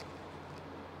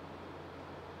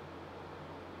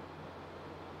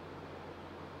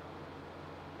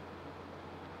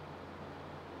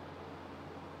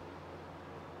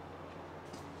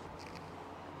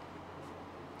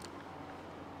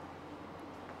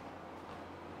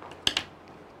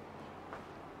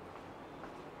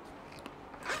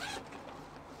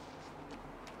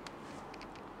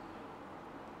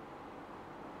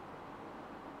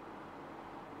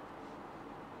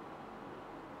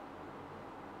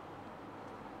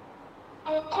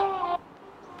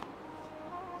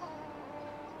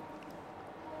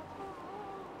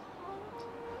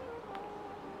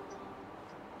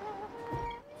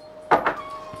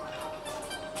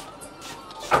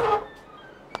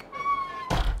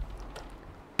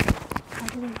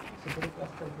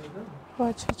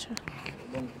 अच्छा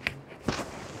अच्छा